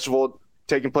Music Festival,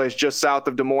 taking place just south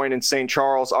of Des Moines in St.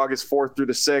 Charles, August 4th through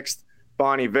the 6th.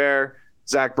 Bon Iver,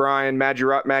 Zach Bryan,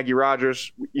 Maggie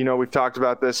Rogers. You know, we've talked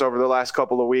about this over the last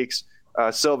couple of weeks.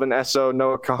 Sylvan Esso,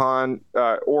 Noah Kahan,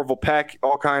 Orville Peck,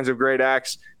 all kinds of great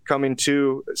acts coming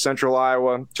to Central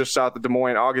Iowa, just south of Des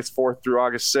Moines, August 4th through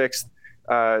August 6th.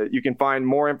 You can find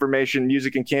more information,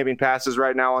 music and camping passes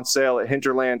right now on sale at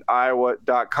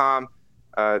hinterlandiowa.com.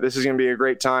 This is going to be a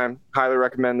great time. Highly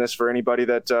recommend this for anybody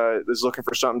that is looking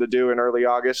for something to do in early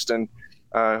August. And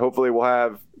hopefully we'll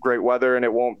have great weather and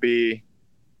it won't be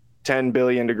 10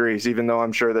 billion degrees, even though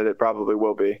I'm sure that it probably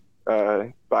will be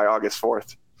by August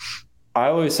 4th. I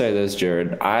always say this,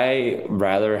 Jared. I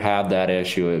rather have that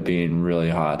issue of it being really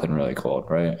hot than really cold,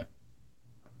 right?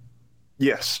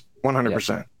 Yes, 100%.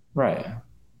 Yeah. Right.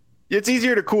 it's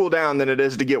easier to cool down than it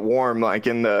is to get warm, like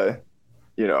in the,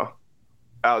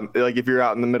 out, like if you're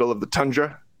out in the middle of the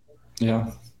tundra.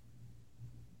 Yeah.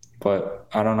 But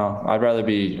I don't know. I'd rather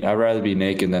be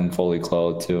naked than fully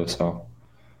clothed too. So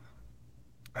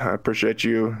I appreciate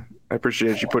you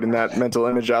putting that mental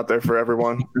image out there for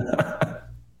everyone.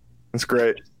 That's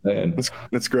great.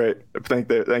 That's great.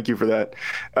 Thank you for that.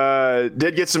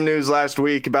 Did get some news last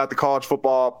week about the college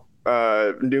football,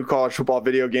 new college football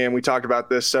video game. We talked about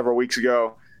this several weeks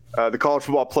ago. The College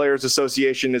Football Players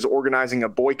Association is organizing a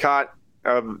boycott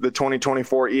of the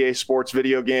 2024 EA Sports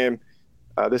video game.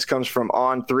 This comes from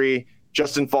On3.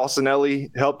 Justin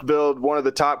Falcinelli helped build one of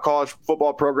the top college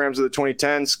football programs of the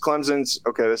 2010s. Clemson's,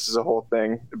 okay, this is a whole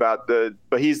thing about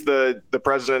but he's the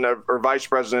president or vice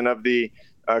president of the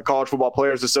College Football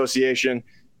Players Association,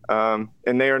 and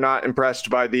they are not impressed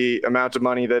by the amount of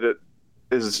money that it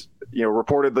is,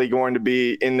 reportedly going to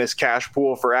be in this cash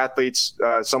pool for athletes,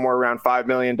 somewhere around $5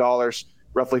 million,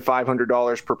 roughly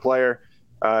 $500 per player.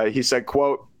 He said,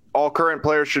 quote, "All current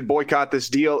players should boycott this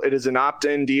deal. It is an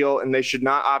opt-in deal, and they should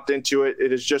not opt into it.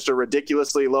 It is just a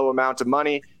ridiculously low amount of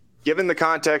money. Given the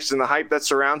context and the hype that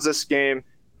surrounds this game,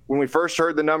 when we first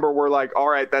heard the number, we're like, all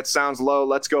right, that sounds low.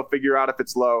 Let's go figure out if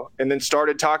it's low." And then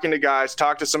started talking to guys,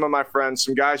 talked to some of my friends,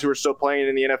 some guys who are still playing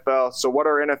in the NFL. So what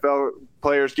are NFL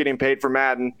players getting paid for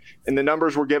Madden? And the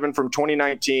numbers were given from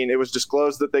 2019. It was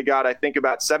disclosed that they got, I think,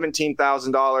 about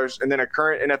 $17,000. And then a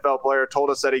current NFL player told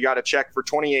us that he got a check for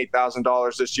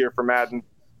 $28,000 this year for Madden.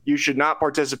 You should not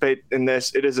participate in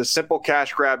this. It is a simple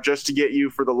cash grab just to get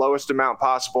you for the lowest amount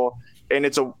possible. And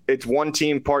it's one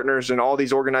team partners and all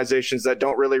these organizations that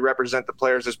don't really represent the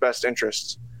players' best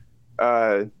interests.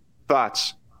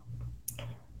 Thoughts?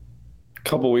 A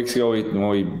couple of weeks ago, when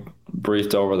we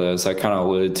briefed over this, I kind of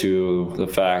alluded to the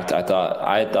fact I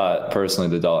thought personally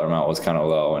the dollar amount was kind of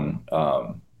low,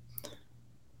 and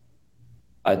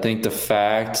I think the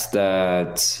fact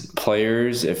that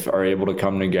players, if are able to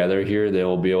come together here, they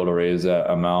will be able to raise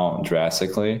that amount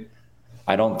drastically.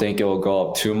 I don't think it will go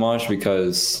up too much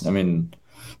because,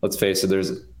 let's face it,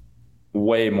 there's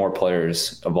way more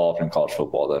players involved in college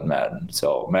football than Madden.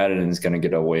 So Madden is going to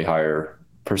get a way higher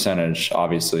percentage,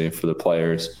 obviously, for the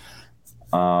players.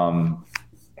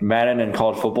 Madden and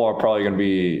college football are probably going to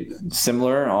be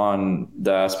similar on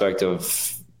the aspect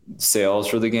of sales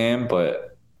for the game,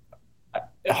 but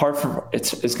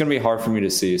it's going to be hard for me to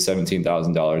see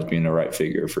 $17,000 being the right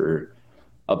figure for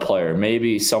a player.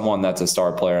 Maybe someone that's a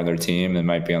star player on their team and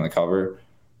might be on the cover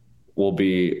will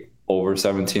be over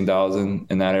 17,000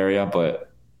 in that area,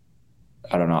 but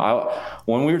I don't know.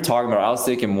 When we were talking about it, I was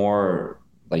thinking more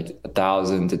like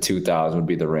 1,000 to 2,000 would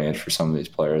be the range for some of these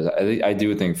players. I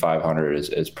do think 500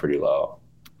 is pretty low.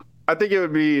 I think it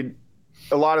would be,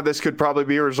 a lot of this could probably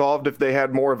be resolved if they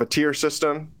had more of a tier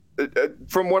system.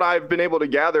 From what I've been able to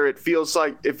gather, it feels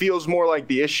more like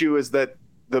the issue is that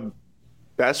the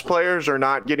best players are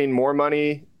not getting more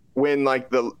money when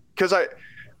because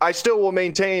I still will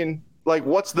maintain, like,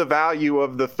 what's the value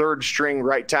of the third string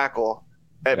right tackle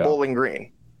at Bowling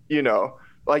Green?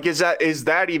 Like, is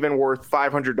that even worth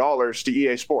 $500 to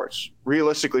EA Sports?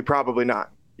 Realistically, probably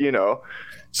not,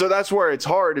 So that's where it's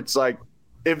hard. It's like,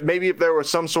 if there was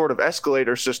some sort of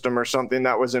escalator system or something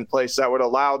that was in place that would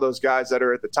allow those guys that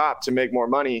are at the top to make more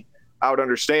money, I would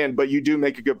understand. But you do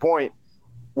make a good point.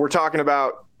 We're talking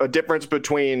about a difference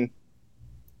between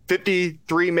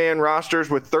 53-man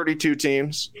rosters with 32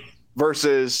 teams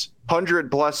versus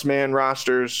 100-plus man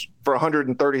rosters for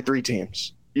 133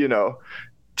 teams.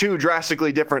 Two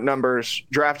drastically different numbers,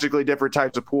 drastically different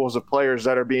types of pools of players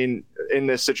that are being in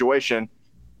this situation.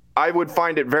 I would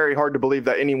find it very hard to believe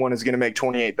that anyone is going to make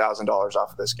 $28,000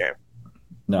 off of this game.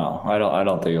 No, I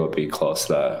don't think it would be close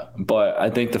to that. But I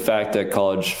think the fact that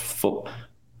college football,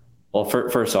 well,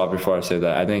 first off, before I say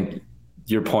that, I think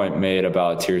your point made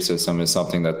about tier system is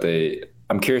something that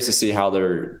I'm curious to see how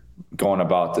they're going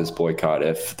about this boycott.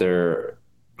 If their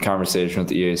conversation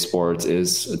with EA Sports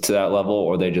is to that level,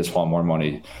 or they just want more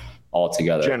money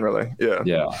altogether. Generally, yeah.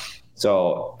 Yeah.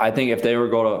 So I think if they were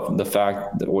going to the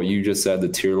fact that what you just said, the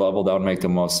tier level, that would make the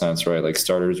most sense, right? Like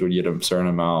starters would get a certain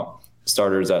amount.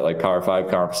 Starters at like Power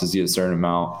 5 conferences get a certain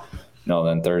amount.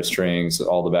 Then third strings,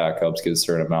 all the backups get a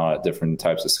certain amount at different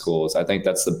types of schools. I think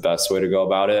that's the best way to go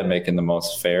about it, making the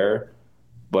most fair.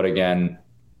 But again,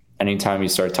 anytime you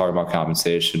start talking about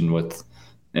compensation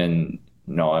in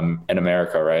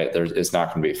America, right, it's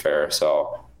not going to be fair.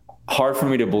 So hard for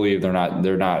me to believe they're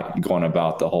not going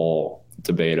about the whole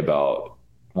debate about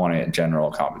wanting a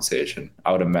general compensation.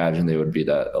 I would imagine they would be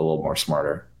that a little more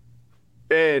smarter.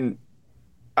 And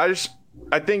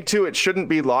I think too, it shouldn't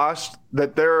be lost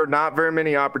that there are not very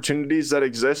many opportunities that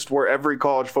exist where every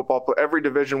every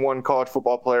Division I college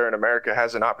football player in America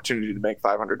has an opportunity to make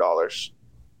 $500.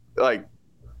 Like,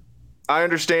 I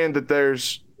understand that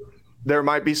there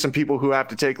might be some people who have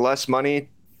to take less money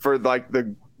for like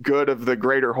the good of the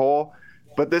greater whole,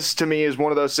 but this to me is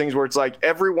one of those things where it's like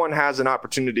everyone has an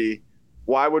opportunity.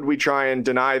 Why would we try and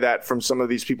deny that from some of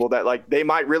these people that like they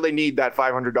might really need that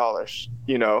 $500,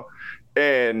 you know?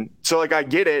 And so like I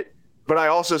get it, but I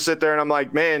also sit there and I'm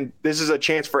like, man, this is a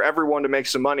chance for everyone to make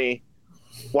some money.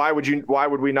 Why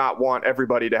would we not want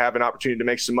everybody to have an opportunity to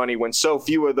make some money when so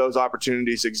few of those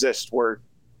opportunities exist where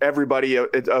everybody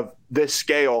of this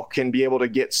scale can be able to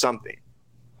get something?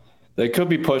 They could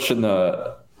be pushing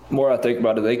the more I think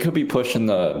about it, they could be pushing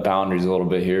the boundaries a little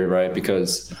bit here, right?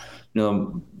 Because you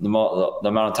know the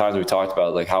amount of times we talked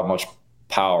about like how much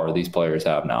power these players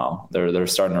have now. They're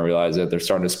starting to realize it. They're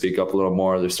starting to speak up a little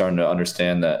more. They're starting to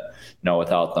understand that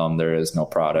without them there is no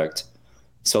product.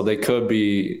 So they could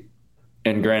be.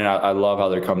 And granted, I love how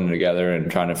they're coming together and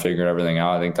trying to figure everything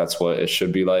out. I think that's what it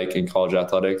should be like in college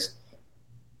athletics.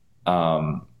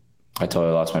 I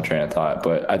totally lost my train of thought,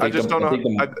 but I think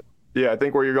I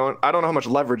think where you're going, I don't know how much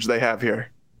leverage they have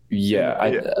here.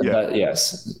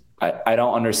 Yes. I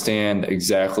don't understand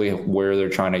exactly where they're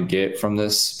trying to get from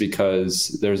this because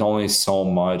there's only so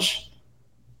much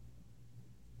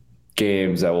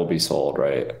games that will be sold,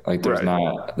 right? Like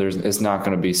it's not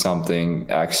going to be something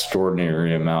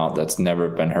extraordinary amount that's never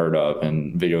been heard of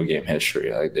in video game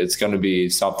history. Like it's going to be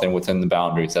something within the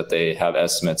boundaries that they have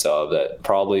estimates of that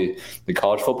probably the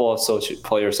College Football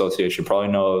Player Association probably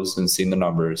knows and seen the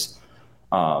numbers.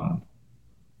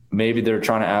 Maybe they're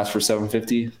trying to ask for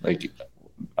 $750, like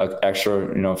an extra,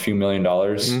 a few $1 million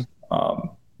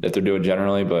that they're doing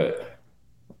generally, but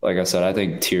like I said, I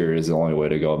think tier is the only way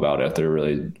to go about it if they're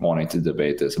really wanting to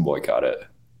debate this and boycott it.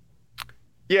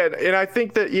 Yeah, and I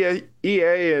think that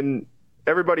EA and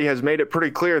everybody has made it pretty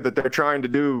clear that they're trying to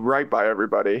do right by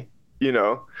everybody.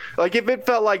 Like if it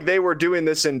felt like they were doing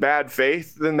this in bad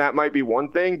faith, then that might be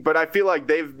one thing. But I feel like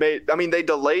they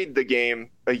delayed the game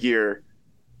a year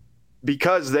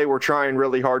because they were trying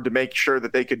really hard to make sure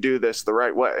that they could do this the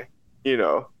right way,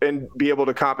 and be able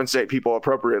to compensate people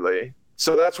appropriately.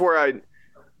 So that's where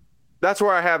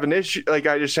I have an issue. Like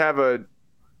I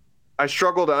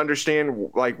struggle to understand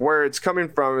like where it's coming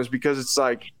from is because it's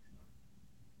like,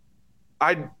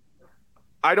 I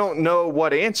don't know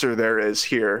what answer there is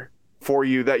here for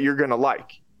you that you're going to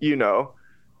like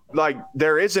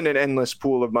there isn't an endless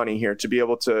pool of money here to be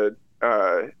able to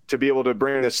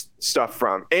bring this stuff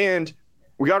from. And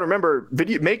we got to remember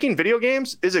making video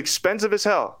games is expensive as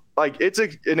hell. Like it's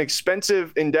an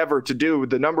expensive endeavor to do with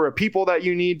the number of people that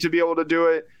you need to be able to do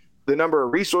it, the number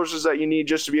of resources that you need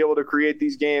just to be able to create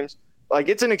these games. Like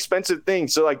it's an expensive thing.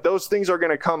 So like those things are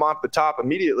going to come off the top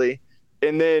immediately.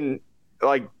 And then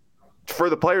like for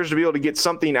the players to be able to get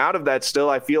something out of that still,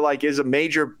 I feel like is a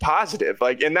major positive.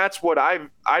 Like, and that's what I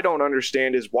don't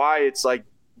understand is why it's like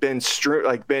been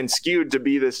skewed to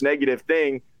be this negative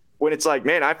thing when it's like,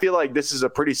 man, I feel like this is a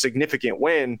pretty significant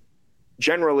win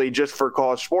generally just for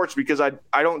college sports because I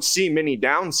don't see many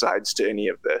downsides to any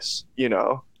of this,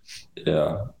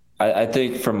 Yeah. I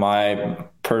think from my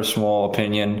personal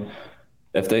opinion,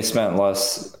 if they spent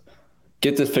less,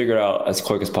 get this figured out as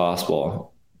quick as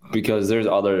possible because there's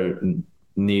other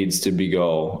needs to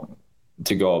go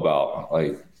about,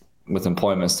 like with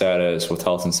employment status, with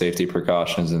health and safety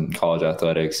precautions in college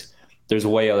athletics. There's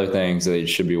way other things that they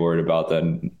should be worried about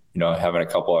than, having a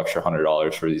couple extra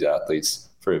 $100 for these athletes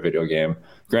for a video game.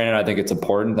 Granted, I think it's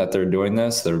important that they're doing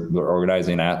this. They're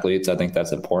organizing athletes. I think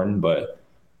that's important, but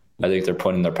I think they're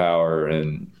putting their power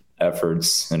and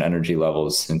efforts and energy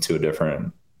levels into a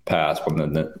different path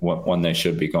when they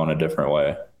should be going a different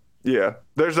way. Yeah,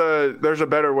 there's a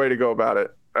better way to go about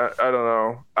it. I don't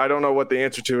know. I don't know what the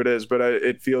answer to it is, but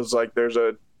it feels like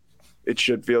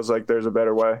feels like there's a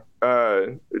better way.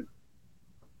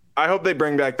 I hope they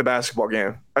bring back the basketball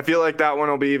game. I feel like that one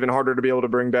will be even harder to be able to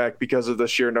bring back because of the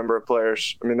sheer number of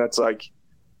players. It's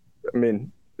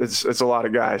a lot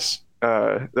of guys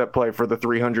that play for the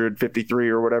 353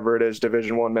 or whatever it is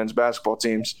Division I men's basketball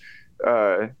teams.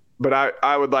 But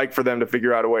I would like for them to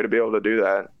figure out a way to be able to do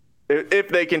that. If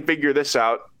they can figure this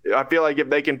out, I feel like if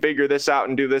they can figure this out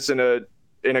and do this in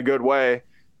a good way,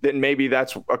 then maybe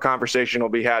that's a conversation will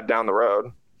be had down the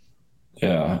road.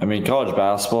 Yeah. College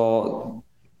basketball,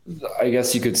 I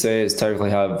guess you could say, is technically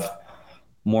have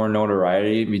more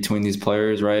notoriety between these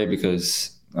players, right?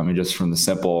 Because, just from the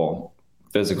simple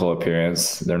physical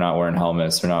appearance, they're not wearing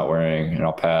helmets, they're not wearing,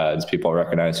 pads. People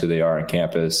recognize who they are on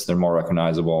campus. They're more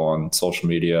recognizable on social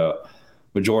media.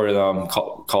 majority of them,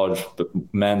 college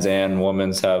men's and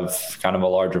women's, have kind of a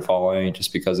larger following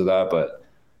just because of that. But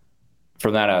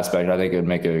from that aspect, I think it would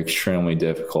make it extremely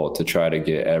difficult to try to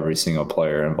get every single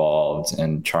player involved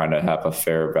and trying to have a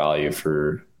fair value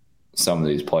for some of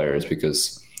these players,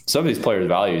 because some of these players'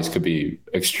 values could be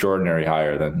extraordinary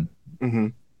higher than,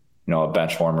 a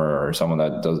bench warmer or someone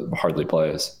that hardly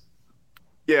plays.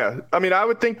 Yeah. I mean, I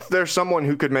would think there's someone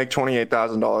who could make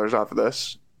 $28,000 off of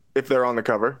this if they're on the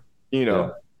cover,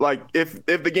 like if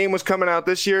the game was coming out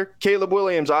this year, Caleb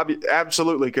Williams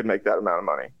absolutely could make that amount of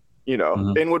money,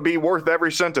 and would be worth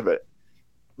every cent of it.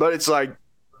 But it's like,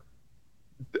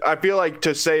 I feel like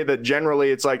to say that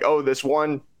generally it's like, oh, this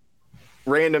one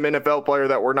random NFL player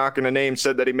that we're not going to name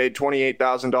said that he made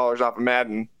 $28,000 off of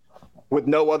Madden with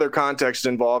no other context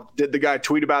involved. Did the guy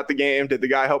tweet about the game? Did the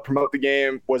guy help promote the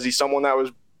game? Was he someone that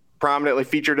was prominently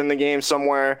featured in the game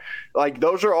somewhere? Like,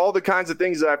 those are all the kinds of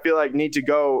things that I feel like need to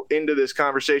go into this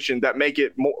conversation that make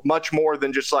it much more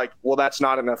than just like, well, that's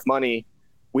not enough money.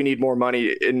 We need more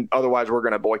money, and otherwise we're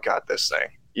going to boycott this thing.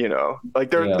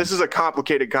 This is a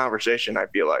complicated conversation, I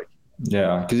feel like.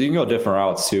 Yeah, because you can go different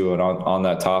routes too. And on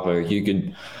that topic, you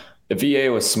could, if EA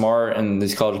was smart and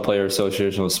this College Player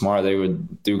Association was smart, they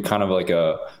would do kind of like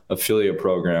a affiliate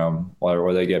program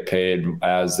where they get paid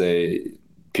as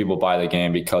people buy the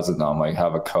game because of them, like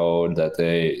have a code that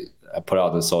they put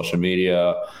out to social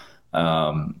media.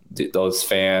 Those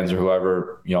fans or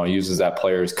whoever, uses that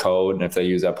player's code. And if they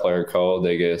use that player code,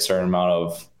 they get a certain amount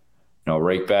of,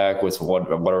 rake back with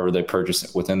whatever they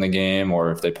purchase within the game,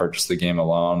 or if they purchase the game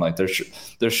alone. Like I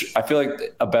feel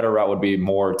like a better route would be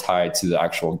more tied to the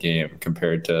actual game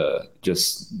compared to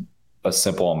just a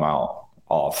simple amount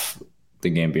off the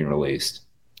game being released.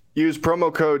 Use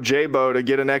promo code JBO to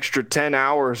get an extra 10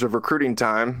 hours of recruiting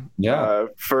time. Yeah.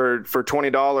 For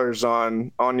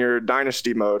 $20 on your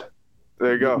dynasty mode.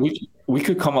 There you go. We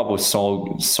could come up with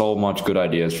so much good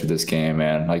ideas for this game,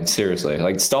 man. Like, seriously,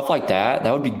 like stuff like that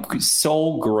would be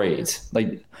so great.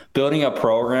 Like building a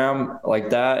program like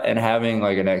that and having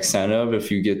like an incentive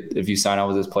if you sign up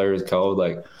with this player's code,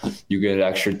 like you get an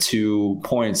extra 2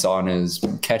 points on his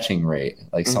catching rate,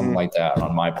 like something like that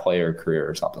on my player career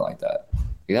or something like that.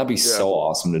 Like, that'd be so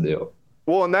awesome to do.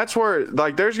 Well, and that's where,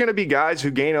 like, there's going to be guys who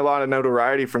gain a lot of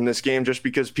notoriety from this game just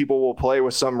because people will play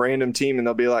with some random team and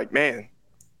they'll be like, man,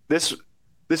 this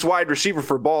wide receiver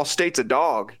for Ball State's a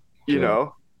dog,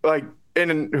 like,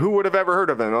 and who would have ever heard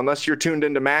of him unless you're tuned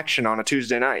into Maction on a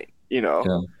Tuesday night,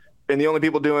 and the only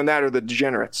people doing that are the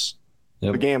degenerates,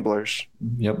 the gamblers.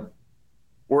 Yep.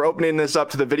 We're opening this up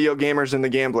to the video gamers and the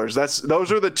gamblers.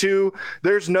 Those are the two.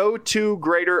 There's no two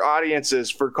greater audiences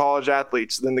for college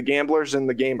athletes than the gamblers and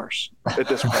the gamers at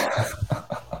this point.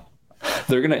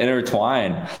 They're going to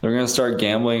intertwine. They're going to start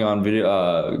gambling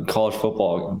on college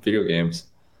football video games.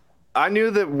 I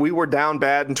knew that we were down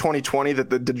bad in 2020, that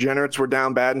the degenerates were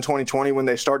down bad in 2020 when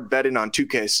they started betting on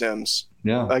 2K Sims.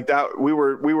 Yeah. Like that, we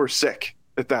were sick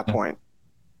at that point.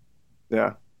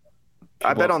 Yeah.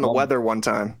 I bet on the weather one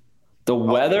time. The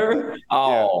weather?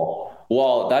 Oh,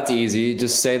 well, that's easy.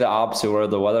 Just say the opposite of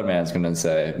what the weatherman's going to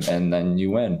say, and then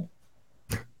you win.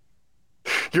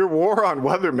 Your war on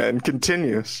weathermen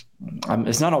continues.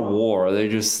 It's not a war.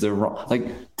 They're wrong.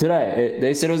 Like today,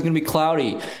 they said it was going to be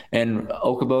cloudy in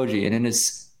Okoboji, and in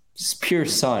its pure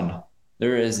sun,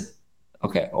 there is.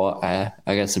 Okay, well, I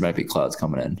guess there might be clouds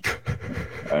coming in.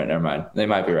 All right, never mind. They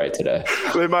might be right today.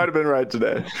 They might have been right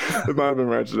today.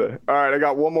 All right, I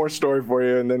got one more story for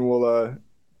you, and then we'll.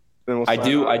 I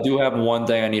do have one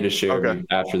thing I need to share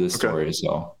after this story.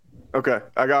 So. Okay,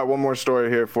 I got one more story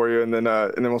here for you, and then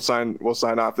we'll sign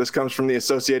off. This comes from the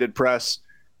Associated Press.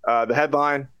 The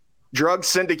headline: Drug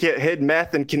syndicate hid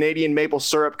meth and Canadian maple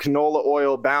syrup canola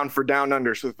oil bound for Down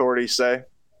Unders, authorities say.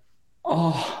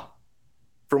 Oh.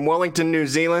 From Wellington, New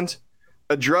Zealand,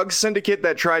 a drug syndicate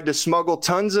that tried to smuggle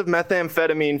tons of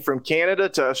methamphetamine from Canada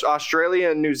to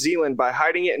Australia and New Zealand by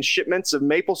hiding it in shipments of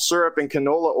maple syrup and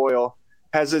canola oil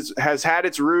has had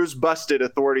its ruse busted,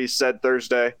 authorities said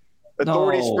Thursday.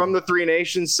 Authorities from the three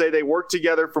nations say they worked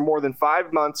together for more than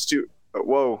 5 months to...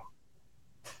 Whoa.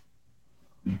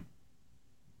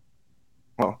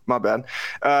 Oh, my bad.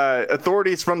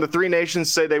 Authorities from the three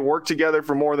nations say they worked together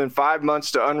for more than 5 months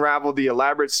to unravel the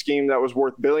elaborate scheme that was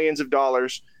worth billions of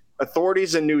dollars.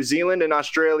 Authorities in New Zealand and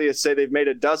Australia say they've made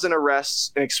a dozen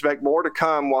arrests and expect more to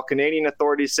come, while Canadian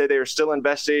authorities say they are still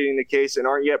investigating the case and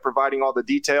aren't yet providing all the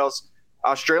details.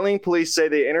 Australian police say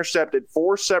they intercepted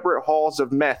 4 separate hauls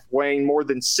of meth weighing more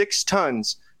than 6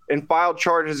 tons and filed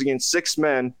charges against 6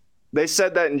 men. They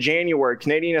said that in January,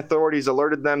 Canadian authorities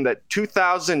alerted them that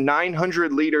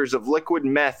 2,900 liters of liquid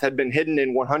meth had been hidden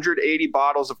in 180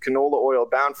 bottles of canola oil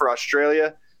bound for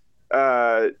Australia.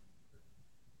 And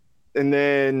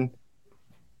then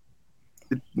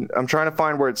I'm trying to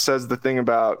find where it says the thing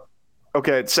about.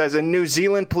 Okay, it says in New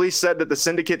Zealand, police said that the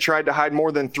syndicate tried to hide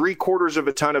more than 3/4 of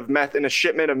a ton of meth in a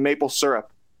shipment of maple syrup.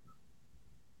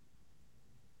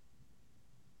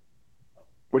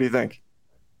 What do you think?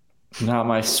 Not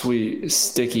my sweet,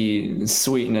 sticky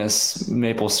sweetness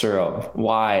maple syrup.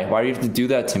 Why? Why do you have to do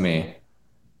that to me?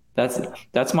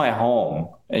 That's my home,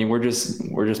 and we're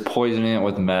just poisoning it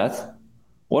with meth.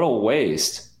 What a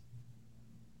waste.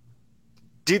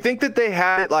 Do you think that they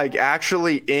had it like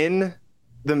actually in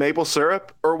the maple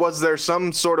syrup, or was there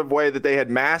some sort of way that they had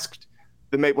masked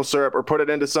the maple syrup or put it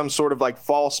into some sort of like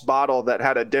false bottle that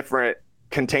had a different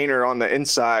container on the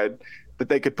inside that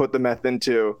they could put the meth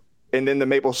into, and then the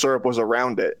maple syrup was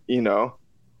around it, you know?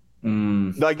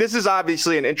 Like, this is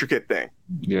obviously an intricate thing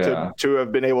to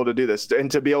have been able to do this and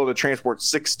to be able to transport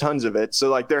 6 tons of it. So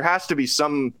like there has to be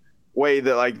some way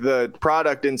that like the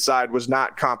product inside was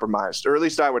not compromised, or at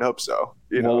least I would hope so.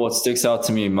 You know? Well, what sticks out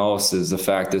to me most is the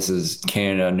fact this is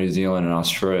Canada, New Zealand, and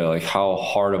Australia. Like, how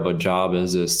hard of a job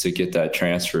is this to get that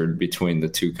transferred between the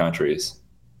 2 countries?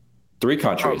 3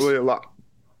 countries.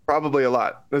 Probably a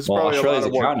lot. This is well, probably Australia's a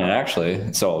lot of a work. continent,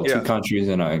 actually. So 2 countries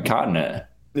in a continent.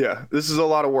 Yeah, this is a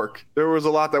lot of work. There was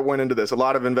a lot that went into this, a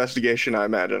lot of investigation, I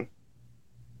imagine.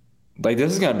 Like,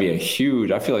 this is going to be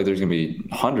I feel like there's going to be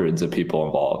hundreds of people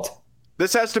involved.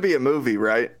 This has to be a movie,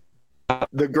 right?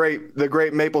 The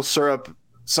great maple syrup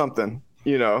something,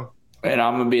 you know. And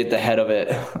I'm going to be at the head of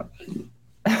it.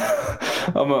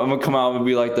 I'm going to come out and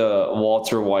be like the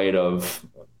Walter White of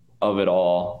it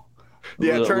all.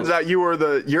 Yeah, it turns out you're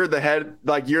the head,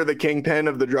 like you're the kingpin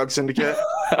of the drug syndicate.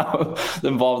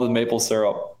 Involved with maple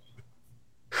syrup.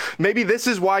 Maybe this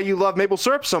is why you love maple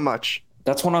syrup so much.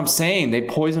 That's what I'm saying. They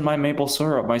poison my maple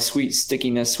syrup, my sweet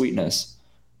stickiness, sweetness.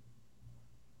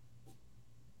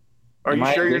 Are you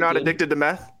sure you're not addicted to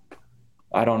meth?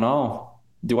 I don't know.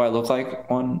 Do I look like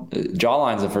one?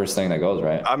 Jawline's the first thing that goes,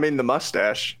 right? I mean, the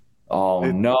mustache. Oh,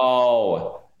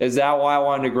 no. Is that why I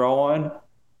wanted to grow one?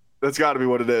 That's got to be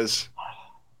what it is.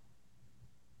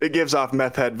 It gives off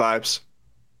meth head vibes.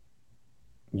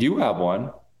 You have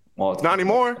one. Well, not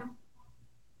anymore.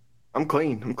 I'm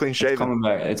clean. I'm clean shaven.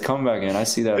 It's coming back in. I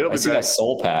see that. I see that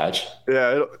soul patch.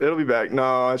 Yeah, it'll be back.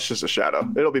 No, it's just a shadow.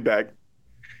 It'll be back.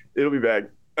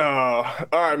 All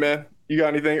right, man. You got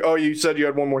anything? Oh, you said you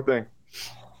had one more thing.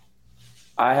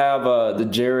 I have the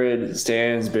Jared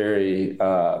Stansberry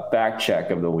back check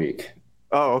of the week.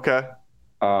 Oh, okay.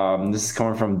 This is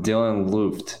coming from Dylan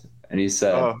Luft, and he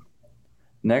said,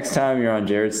 "Next time you're on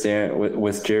Jared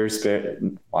with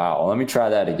Jared wow, let me try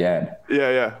that again.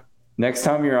 Yeah. Next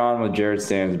time you're on with Jared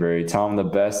Stansberry, tell him the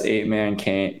best eight-man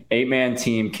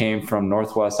team came from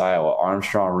Northwest Iowa,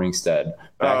 Armstrong Ringstead.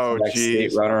 Back-to-back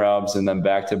state runner-ups and then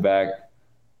back-to-back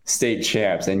state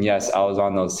champs. And yes, I was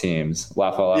on those teams.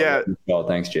 Laugh out loud. Yeah. Oh,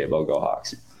 thanks, J-Bo. Go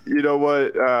Hawks. You know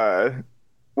what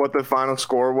the final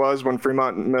score was when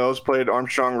Fremont Mills played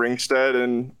Armstrong Ringstead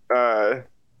in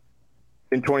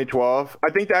 2012? I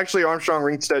think actually Armstrong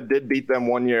Ringstead did beat them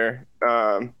one year.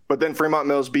 But then Fremont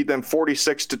Mills beat them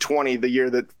 46-20 the year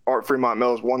that Fremont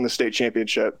Mills won the state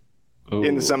championship. Ooh.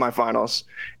 In the semifinals.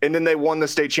 And then they won the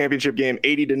state championship game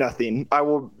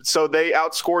 80-0. So they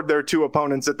outscored their 2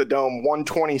 opponents at the Dome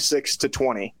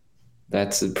 126-20.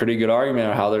 That's a pretty good argument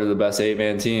of how they're the best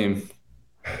 8-man team.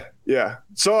 Yeah.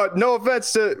 So no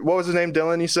offense to, what was his name,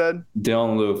 Dylan, you said?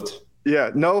 Dylan Luft.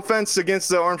 Yeah, no offense against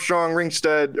the Armstrong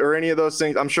Ringstead or any of those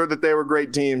things. I'm sure that they were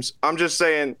great teams. I'm just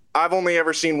saying I've only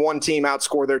ever seen one team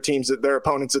outscore their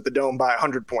opponents at the Dome by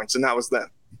 100 points, and that was them.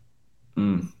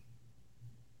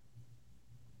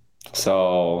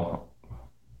 So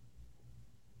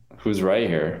who's right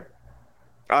here?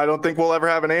 I don't think we'll ever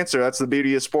have an answer. That's the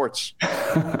beauty of sports.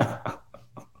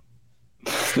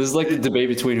 This is like the debate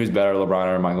between who's better, LeBron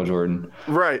or Michael Jordan.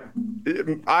 Right.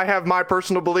 I have my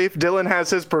personal belief. Dylan has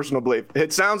his personal belief.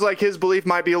 It sounds like his belief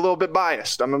might be a little bit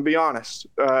biased. I'm going to be honest.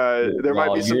 There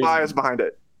might be some bias behind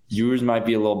it. Yours might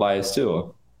be a little biased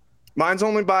too. Mine's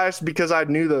only biased because I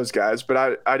knew those guys,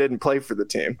 but I didn't play for the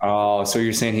team. Oh, so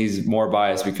you're saying he's more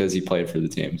biased because he played for the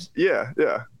teams? Yeah.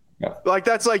 Like,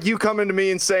 that's like you coming to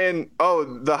me and saying,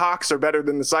 oh, the Hawks are better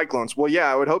than the Cyclones. Well,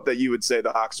 yeah, I would hope that you would say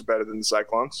the Hawks are better than the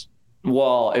Cyclones.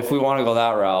 Well, if we want to go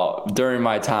that route, during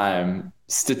my time,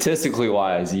 statistically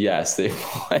wise, yes, they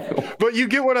play. But you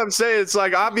get what I'm saying. It's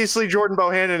like, obviously Jordan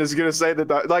Bohannon is going to say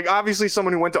that, like, obviously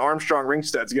someone who went to Armstrong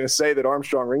Ringstead is going to say that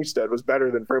Armstrong Ringstead was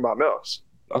better than Fremont Mills.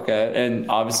 Okay, and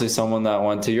obviously someone that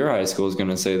went to your high school is going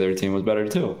to say their team was better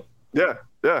too. Yeah.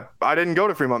 I didn't go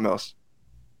to Fremont Mills.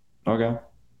 Okay.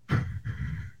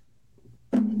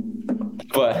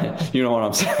 But you know what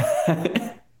I'm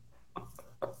saying?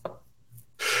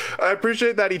 I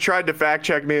appreciate that he tried to fact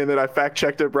check me and then I fact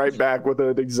checked it right back with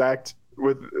I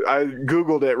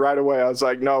Googled it right away. I was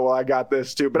like, no, well, I got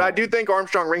this too. But I do think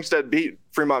Armstrong Ringstead beat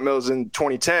Fremont Mills in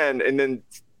 2010 and then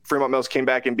Fremont Mills came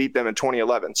back and beat them in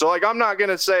 2011. So like, I'm not going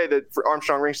to say that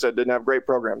Armstrong Ringstead didn't have a great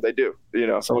program. They do,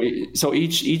 So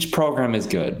each program is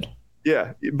good.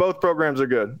 Yeah, both programs are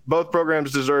good. Both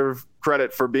programs deserve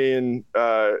credit for being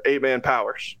 8-man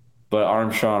powers. But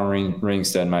Armstrong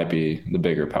Ringstead might be the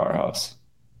bigger powerhouse.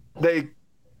 They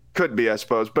could be, I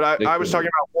suppose. But I was talking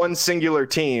about one singular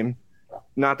team,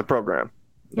 not the program.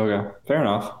 Okay, fair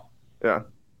enough. Yeah.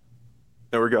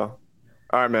 There we go.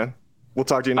 All right, man. We'll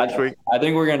talk to you next week. I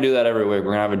think we're going to do that every week.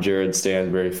 We're going to have a Jared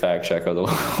Stansberry fact check of the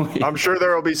week. I'm sure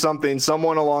there will be something.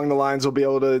 Someone along the lines will be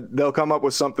able to – they'll come up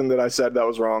with something that I said that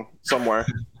was wrong somewhere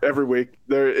every week.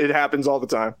 It happens all the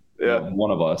time. Yeah.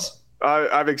 One of us.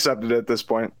 I've accepted it at this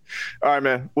point. All right,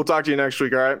 man. We'll talk to you next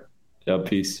week, all right? Yeah,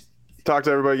 peace. Talk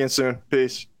to everybody again soon.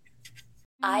 Peace.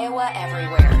 Iowa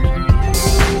Everywhere.